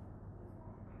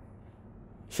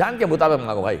 शान के मुताबिक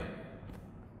मांगो भाई.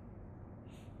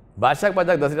 बादशाह के पास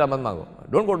जाकर 10 रियाल मत मांगो.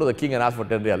 Don't go to the king and ask for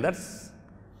 10 riyal.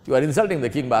 You are insulting the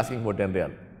king by asking for 10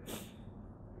 riyal.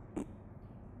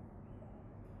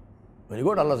 When you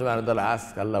go to Allah subhanahu wa ta'ala,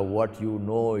 ask Allah what you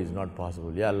know is not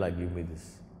possible. Ya Allah, give me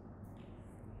this.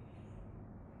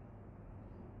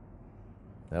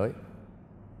 Right?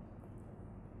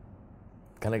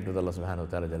 Connect with Allah subhanahu wa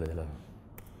ta'ala Jalla Jalaluhu.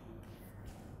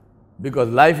 Because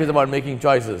life is about making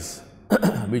choices.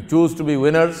 We choose to be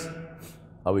winners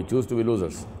or we choose to be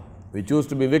losers. We choose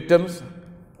to be victims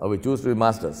or we choose to be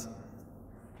masters.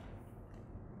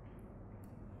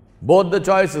 Both the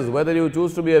choices, whether you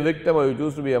choose to be a victim or you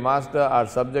choose to be a master, are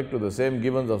subject to the same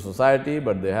givens of society,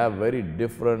 but they have very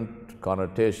different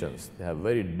connotations. They have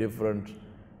very different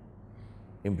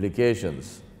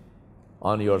implications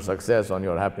on your success, on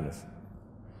your happiness.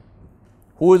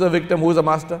 Who is a victim? Who is a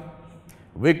master?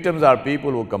 Victims are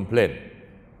people who complain.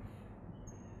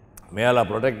 May Allah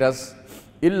protect us.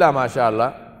 Illa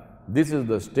mashallah, this is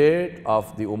the state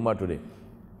of the ummah today.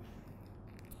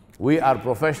 We are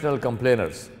professional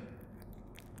complainers.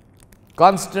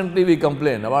 Constantly we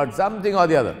complain about something or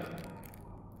the other.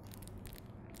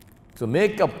 So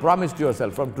make a promise to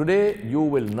yourself, from today you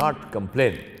will not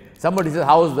complain. Somebody says,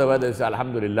 how's the weather? You say,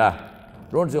 Alhamdulillah.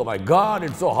 Don't say, oh my God,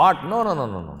 it's so hot. No, no, no,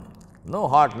 no, no. No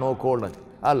hot, no cold.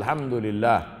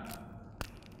 Alhamdulillah.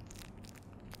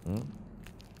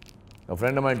 A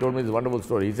friend of mine told me this wonderful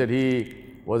story. He said he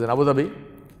was in Abu Dhabi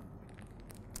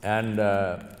and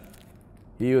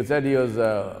he said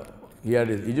he had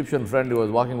his Egyptian friend who was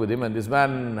walking with him, and this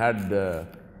man had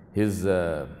his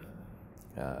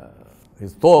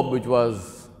thobe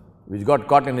which got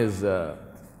caught in his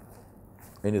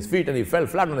feet, and he fell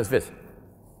flat on his face.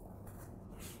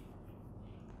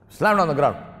 Slammed on the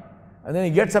ground. And then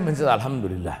he gets up and says,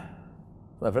 Alhamdulillah.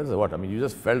 So my friend said, what? I mean, you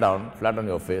just fell down flat on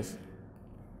your face.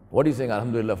 What are you saying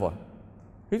Alhamdulillah for?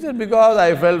 He said, because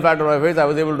I fell flat on my face, I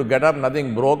was able to get up,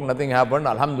 nothing broke, nothing happened,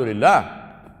 Alhamdulillah.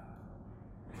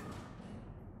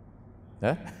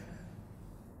 Huh?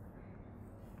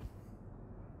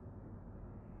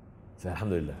 Say,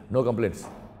 Alhamdulillah, no complaints.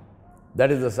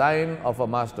 That is the sign of a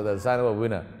master, that is the sign of a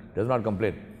winner. Does not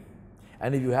complain.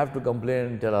 And if you have to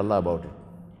complain, tell Allah about it.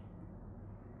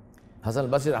 Hasan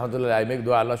al-Basri rahmatullah, I make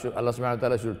dua, Allah subhanahu wa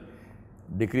ta'ala should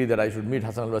decree that I should meet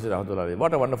Hasan al-Basri rahmatullah.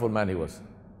 What a wonderful man he was.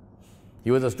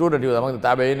 He was a student, he was among the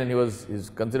Tabi'in, and he is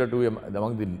considered to be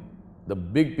among the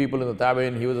big people in the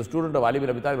Tabi'in. He was a student of Ali bin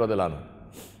Abi Talib radhiyallahu anhu.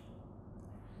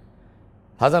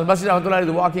 Hasan al-Basri rahmatullah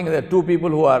is walking, and there are two people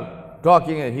who are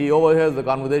talking, and he overhears the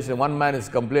conversation. One man is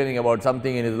complaining about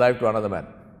something in his life to another man.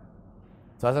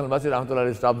 So Hasan al-Basri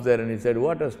rahmatullah stops there and he said,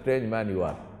 "What a strange man you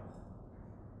are."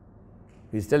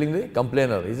 He's telling the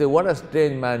complainer. He said, "What a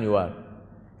strange man you are."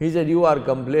 He said, "You are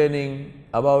complaining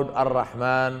about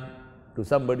Ar-Rahman to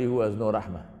somebody who has no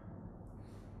Rahmah."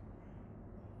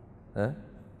 Huh?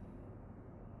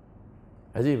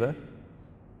 Ajib, huh?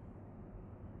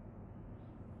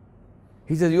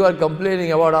 He says, "You are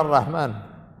complaining about Ar-Rahman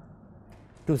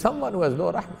to someone who has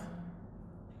no Rahmah."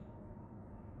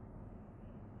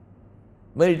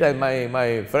 Many times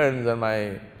my friends and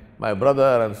my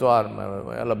brother and so on,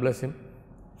 may Allah bless him,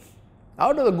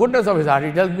 out of the goodness of his heart,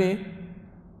 he tells me,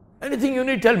 "Anything you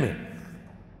need, tell me."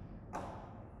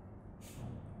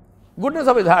 Goodness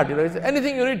of his heart, he says,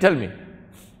 "Anything you need, tell me."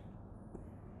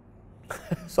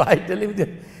 So I tell him,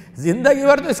 "Zindagi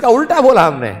bhar to iska ulta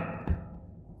bola humne.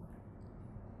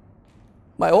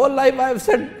 My whole life I have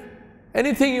said,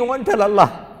 anything you want, tell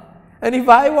Allah. And if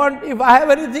I have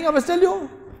anything, I must tell you."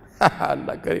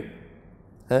 Allah Kareem.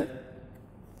 Huh?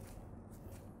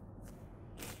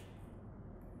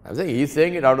 I'm saying he's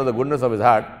saying it out of the goodness of his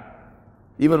heart.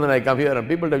 Even when I come here and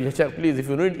people tell me, "Please, if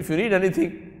you need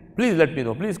anything, please let me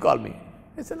know, please call me."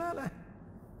 I say, "No, no.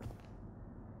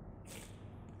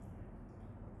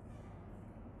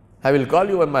 I will call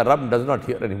you when my Rabb does not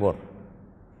hear anymore."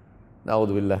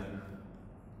 Na'udhu billah.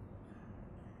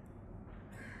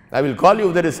 I will call you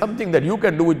if there is something that you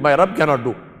can do which my Rabb cannot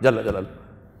do. Jalla Jalal.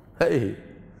 Hey.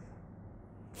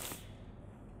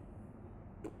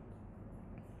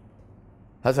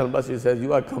 Hasan al-Basri says,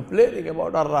 "You are complaining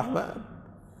about Ar-Rahman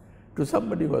to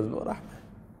somebody who has no Rahman."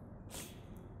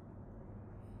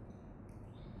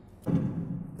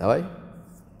 Why?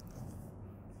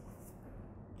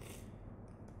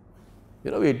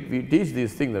 You know, we teach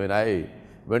these things. I mean, I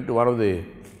went to one of the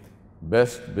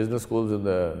best business schools in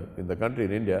the country,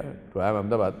 in India, to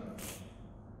Ahmedabad.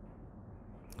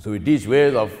 So we teach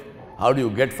ways of how do you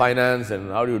get finance and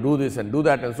how do you do this and do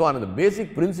that and so on. And the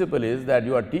basic principle is that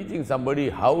you are teaching somebody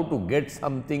how to get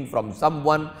something from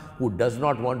someone who does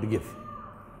not want to give.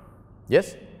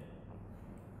 Yes?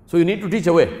 So you need to teach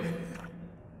a way.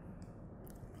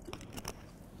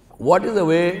 What is the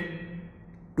way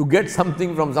to get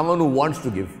something from someone who wants to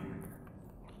give?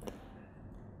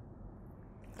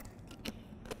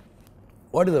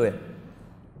 What is the way?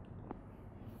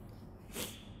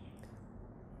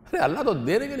 अरे अल्लाह तो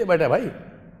देने के लिए बैठा है भाई.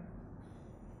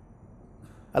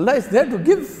 Allah is there to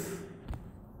give.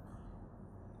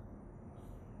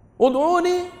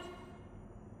 Ud'uni.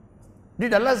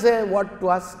 Did Allah say what to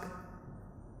ask?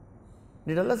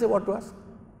 Did Allah say what to ask?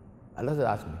 Allah said,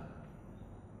 "Ask me.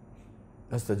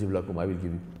 Astajib lakum, I will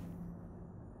give you."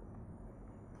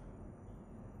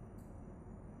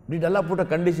 Did Allah put a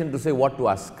condition to say what to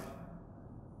ask?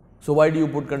 So why do you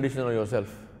put condition on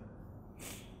yourself?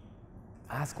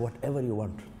 Ask whatever you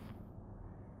want.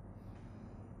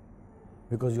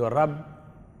 Because your Rabb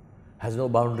has no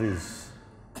boundaries.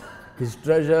 His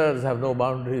treasures have no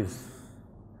boundaries.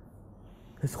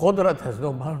 His qudrat has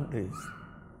no boundaries.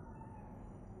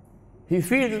 He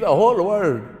feeds the whole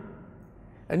world.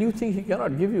 And you think He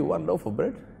cannot give you one loaf of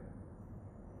bread?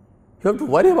 You have to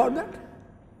worry about that?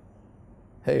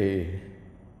 Hey.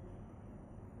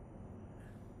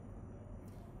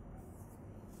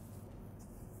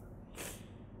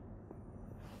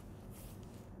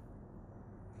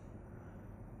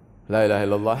 La ilaha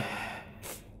illallah.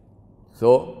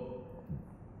 So,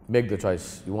 make the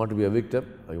choice. You want to be a victim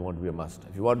or you want to be a master.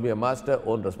 If you want to be a master,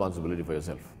 own responsibility for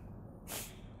yourself.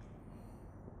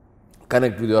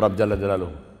 Connect with your Rabb Jalla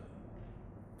Jalaluhu.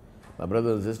 My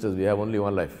brothers and sisters, we have only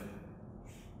one life.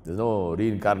 There's no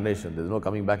reincarnation. There's no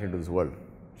coming back into this world.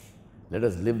 Let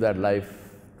us live that life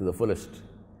to the fullest.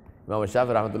 Imam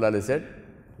Shafi rahmatullah said,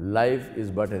 "Life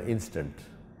is but an instant.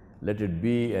 Let it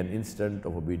be an instant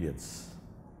of obedience."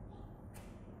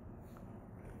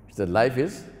 He said, life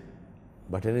is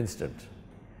but an instant.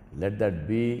 Let that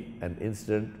be an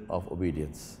instant of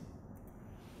obedience.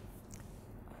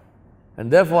 And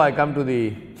therefore, I come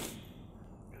to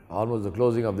almost the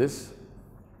closing of this.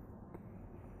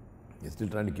 We're still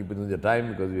trying to keep it in the time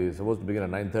because we're supposed to begin at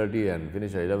 9:30 and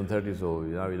finish at 11:30. So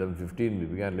now 11:15. We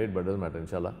began late, but it doesn't matter,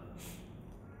 inshallah.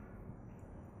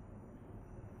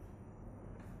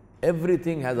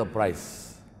 Everything has a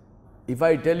price. If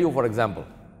I tell you, for example,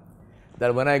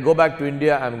 that when I go back to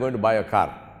India, I'm going to buy a car,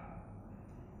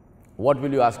 what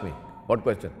will you ask me? What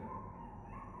question?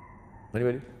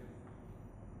 Anybody?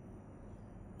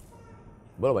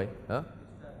 Bolo bhai, huh?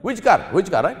 Which car? Which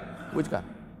car, right? Which car?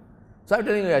 So I'm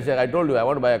telling you, I told you I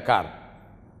want to buy a car.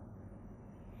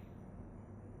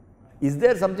 Is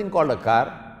there something called a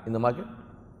car in the market?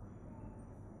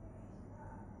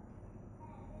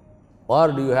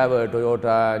 Or do you have a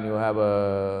Toyota and you have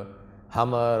a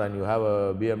Hummer and you have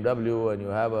a BMW and you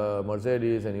have a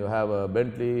Mercedes and you have a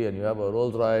Bentley and you have a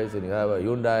Rolls Royce and you have a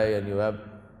Hyundai and you have…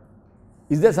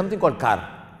 Is there something called car?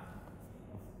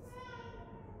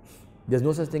 There's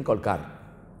no such thing called car.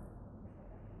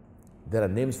 There are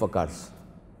names for cars.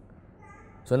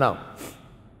 So now,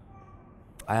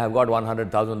 I have got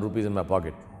 100,000 rupees in my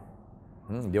pocket.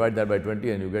 Divide that by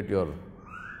 20 and you get your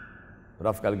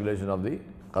rough calculation of the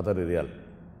Qatari Riyal.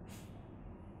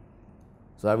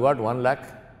 So I've got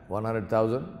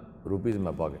 1,100,000 rupees in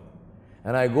my pocket.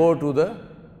 And I go to the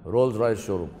Rolls Royce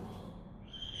showroom.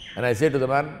 And I say to the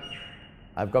man,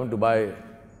 I've come to buy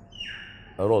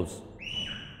a Rolls.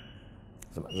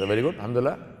 So I say, very good,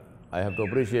 alhamdulillah. I have to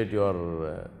appreciate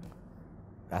your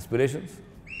aspirations.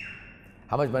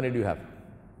 How much money do you have?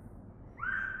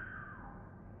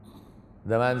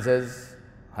 The man says,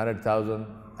 100,000.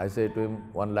 I say to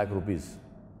him, 1 lakh rupees.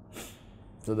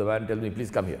 So the man tells me, please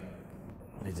come here.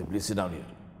 He said, please sit down here.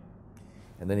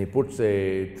 And then he puts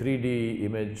a 3D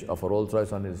image of a Rolls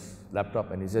Royce on his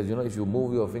laptop and he says, you know, if you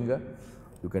move your finger,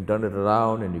 you can turn it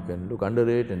around and you can look under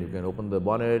it and you can open the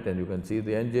bonnet and you can see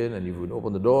the engine and you can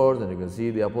open the doors and you can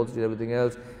see the upholstery and everything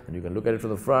else and you can look at it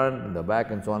from the front and the back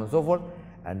and so on and so forth.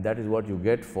 And that is what you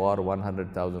get for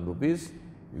 100,000 rupees.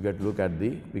 You get to look at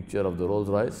the picture of the Rolls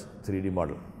Royce 3D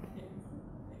model.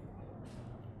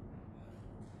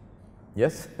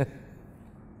 Yes?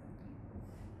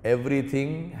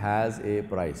 Everything has a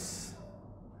price.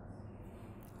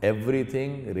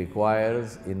 Everything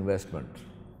requires investment.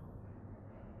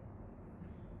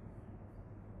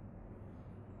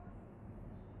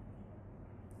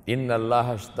 Inna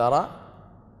Allah ashtara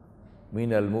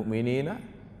min al-mu'minina.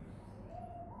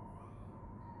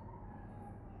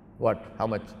 What? How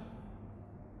much?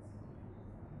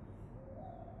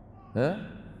 Huh?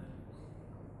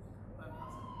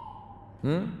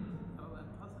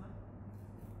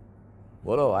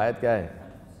 बोलो आयत क्या है?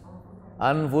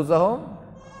 अनफुसहुम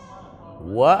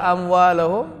व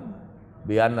अमवालहुम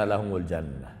बिअन्ना लहुमुल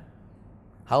जन्नह.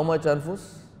 How much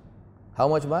anfus? How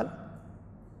much mal?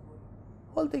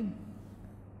 Whole thing.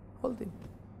 Whole thing.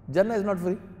 Jannah is not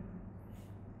free.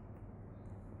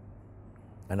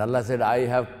 And Allah said, I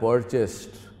have purchased.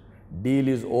 Deal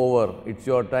is over. It's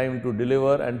your time to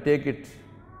deliver and take it.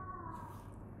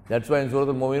 That's why in Surah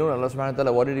Al-Mu'minun, Allah subhanahu wa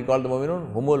ta'ala, what did He call the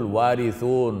Mu'minun? Humul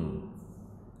warithun.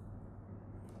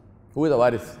 Who is the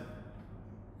waris?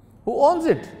 Who owns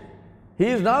it? He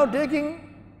is now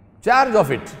taking charge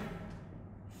of it.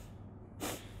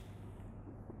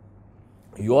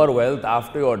 Your wealth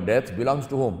after your death belongs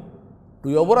to whom? To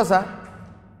your warasa.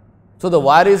 So the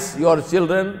waris, your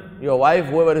children, your wife,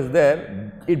 whoever is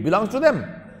there, it belongs to them.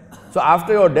 So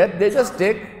after your death, they just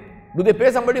take. Do they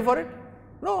pay somebody for it?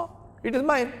 No, it is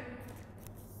mine.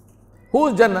 Who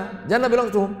is Jannah? Jannah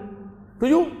belongs to whom? To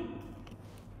you.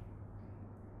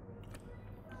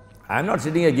 I am not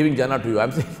sitting here giving Jannah to you. I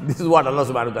am saying this is what Allah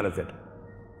subhanahu wa ta'ala said.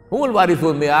 Who will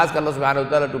warithun? May I ask Allah subhanahu wa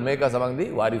ta'ala to make us among the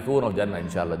warithun of Jannah,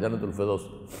 inshallah. Jannatul Firdaus.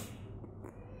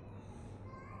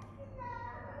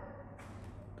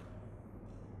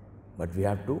 But we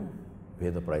have to pay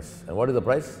the price. And what is the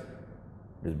price?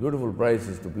 This beautiful price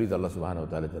is to please Allah subhanahu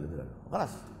wa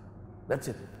ta'ala. That's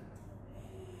it.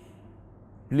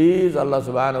 Please Allah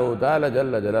subhanahu wa ta'ala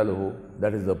jalla jalaluhu.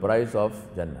 That is the price of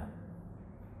Jannah.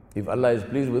 If Allah is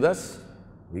pleased with us,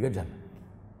 we get Jannah.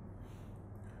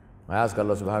 I ask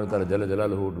Allah subhanahu wa ta'ala jalla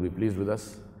jalaluhu to be pleased with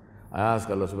us. I ask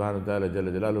Allah subhanahu wa ta'ala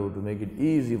jalla jalaluhu to make it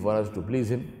easy for us to please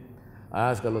Him.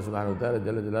 I ask Allah subhanahu wa ta'ala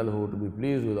jalla jalaluhu to be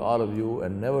pleased with all of you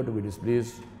and never to be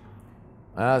displeased.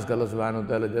 I ask Allah subhanahu wa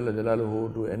ta'ala jalla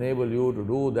jalaluhu to enable you to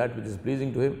do that which is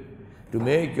pleasing to Him, to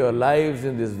make your lives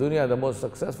in this dunya the most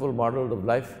successful model of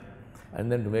life,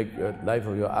 and then to make your life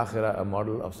of your akhirah a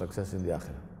model of success in the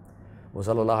akhirah. Wa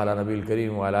sallallahu ala nabiyil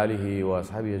kareem wa ala alihi wa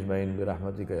ashabihi ajma'in bi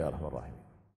rahmatika ya arhamar rahim.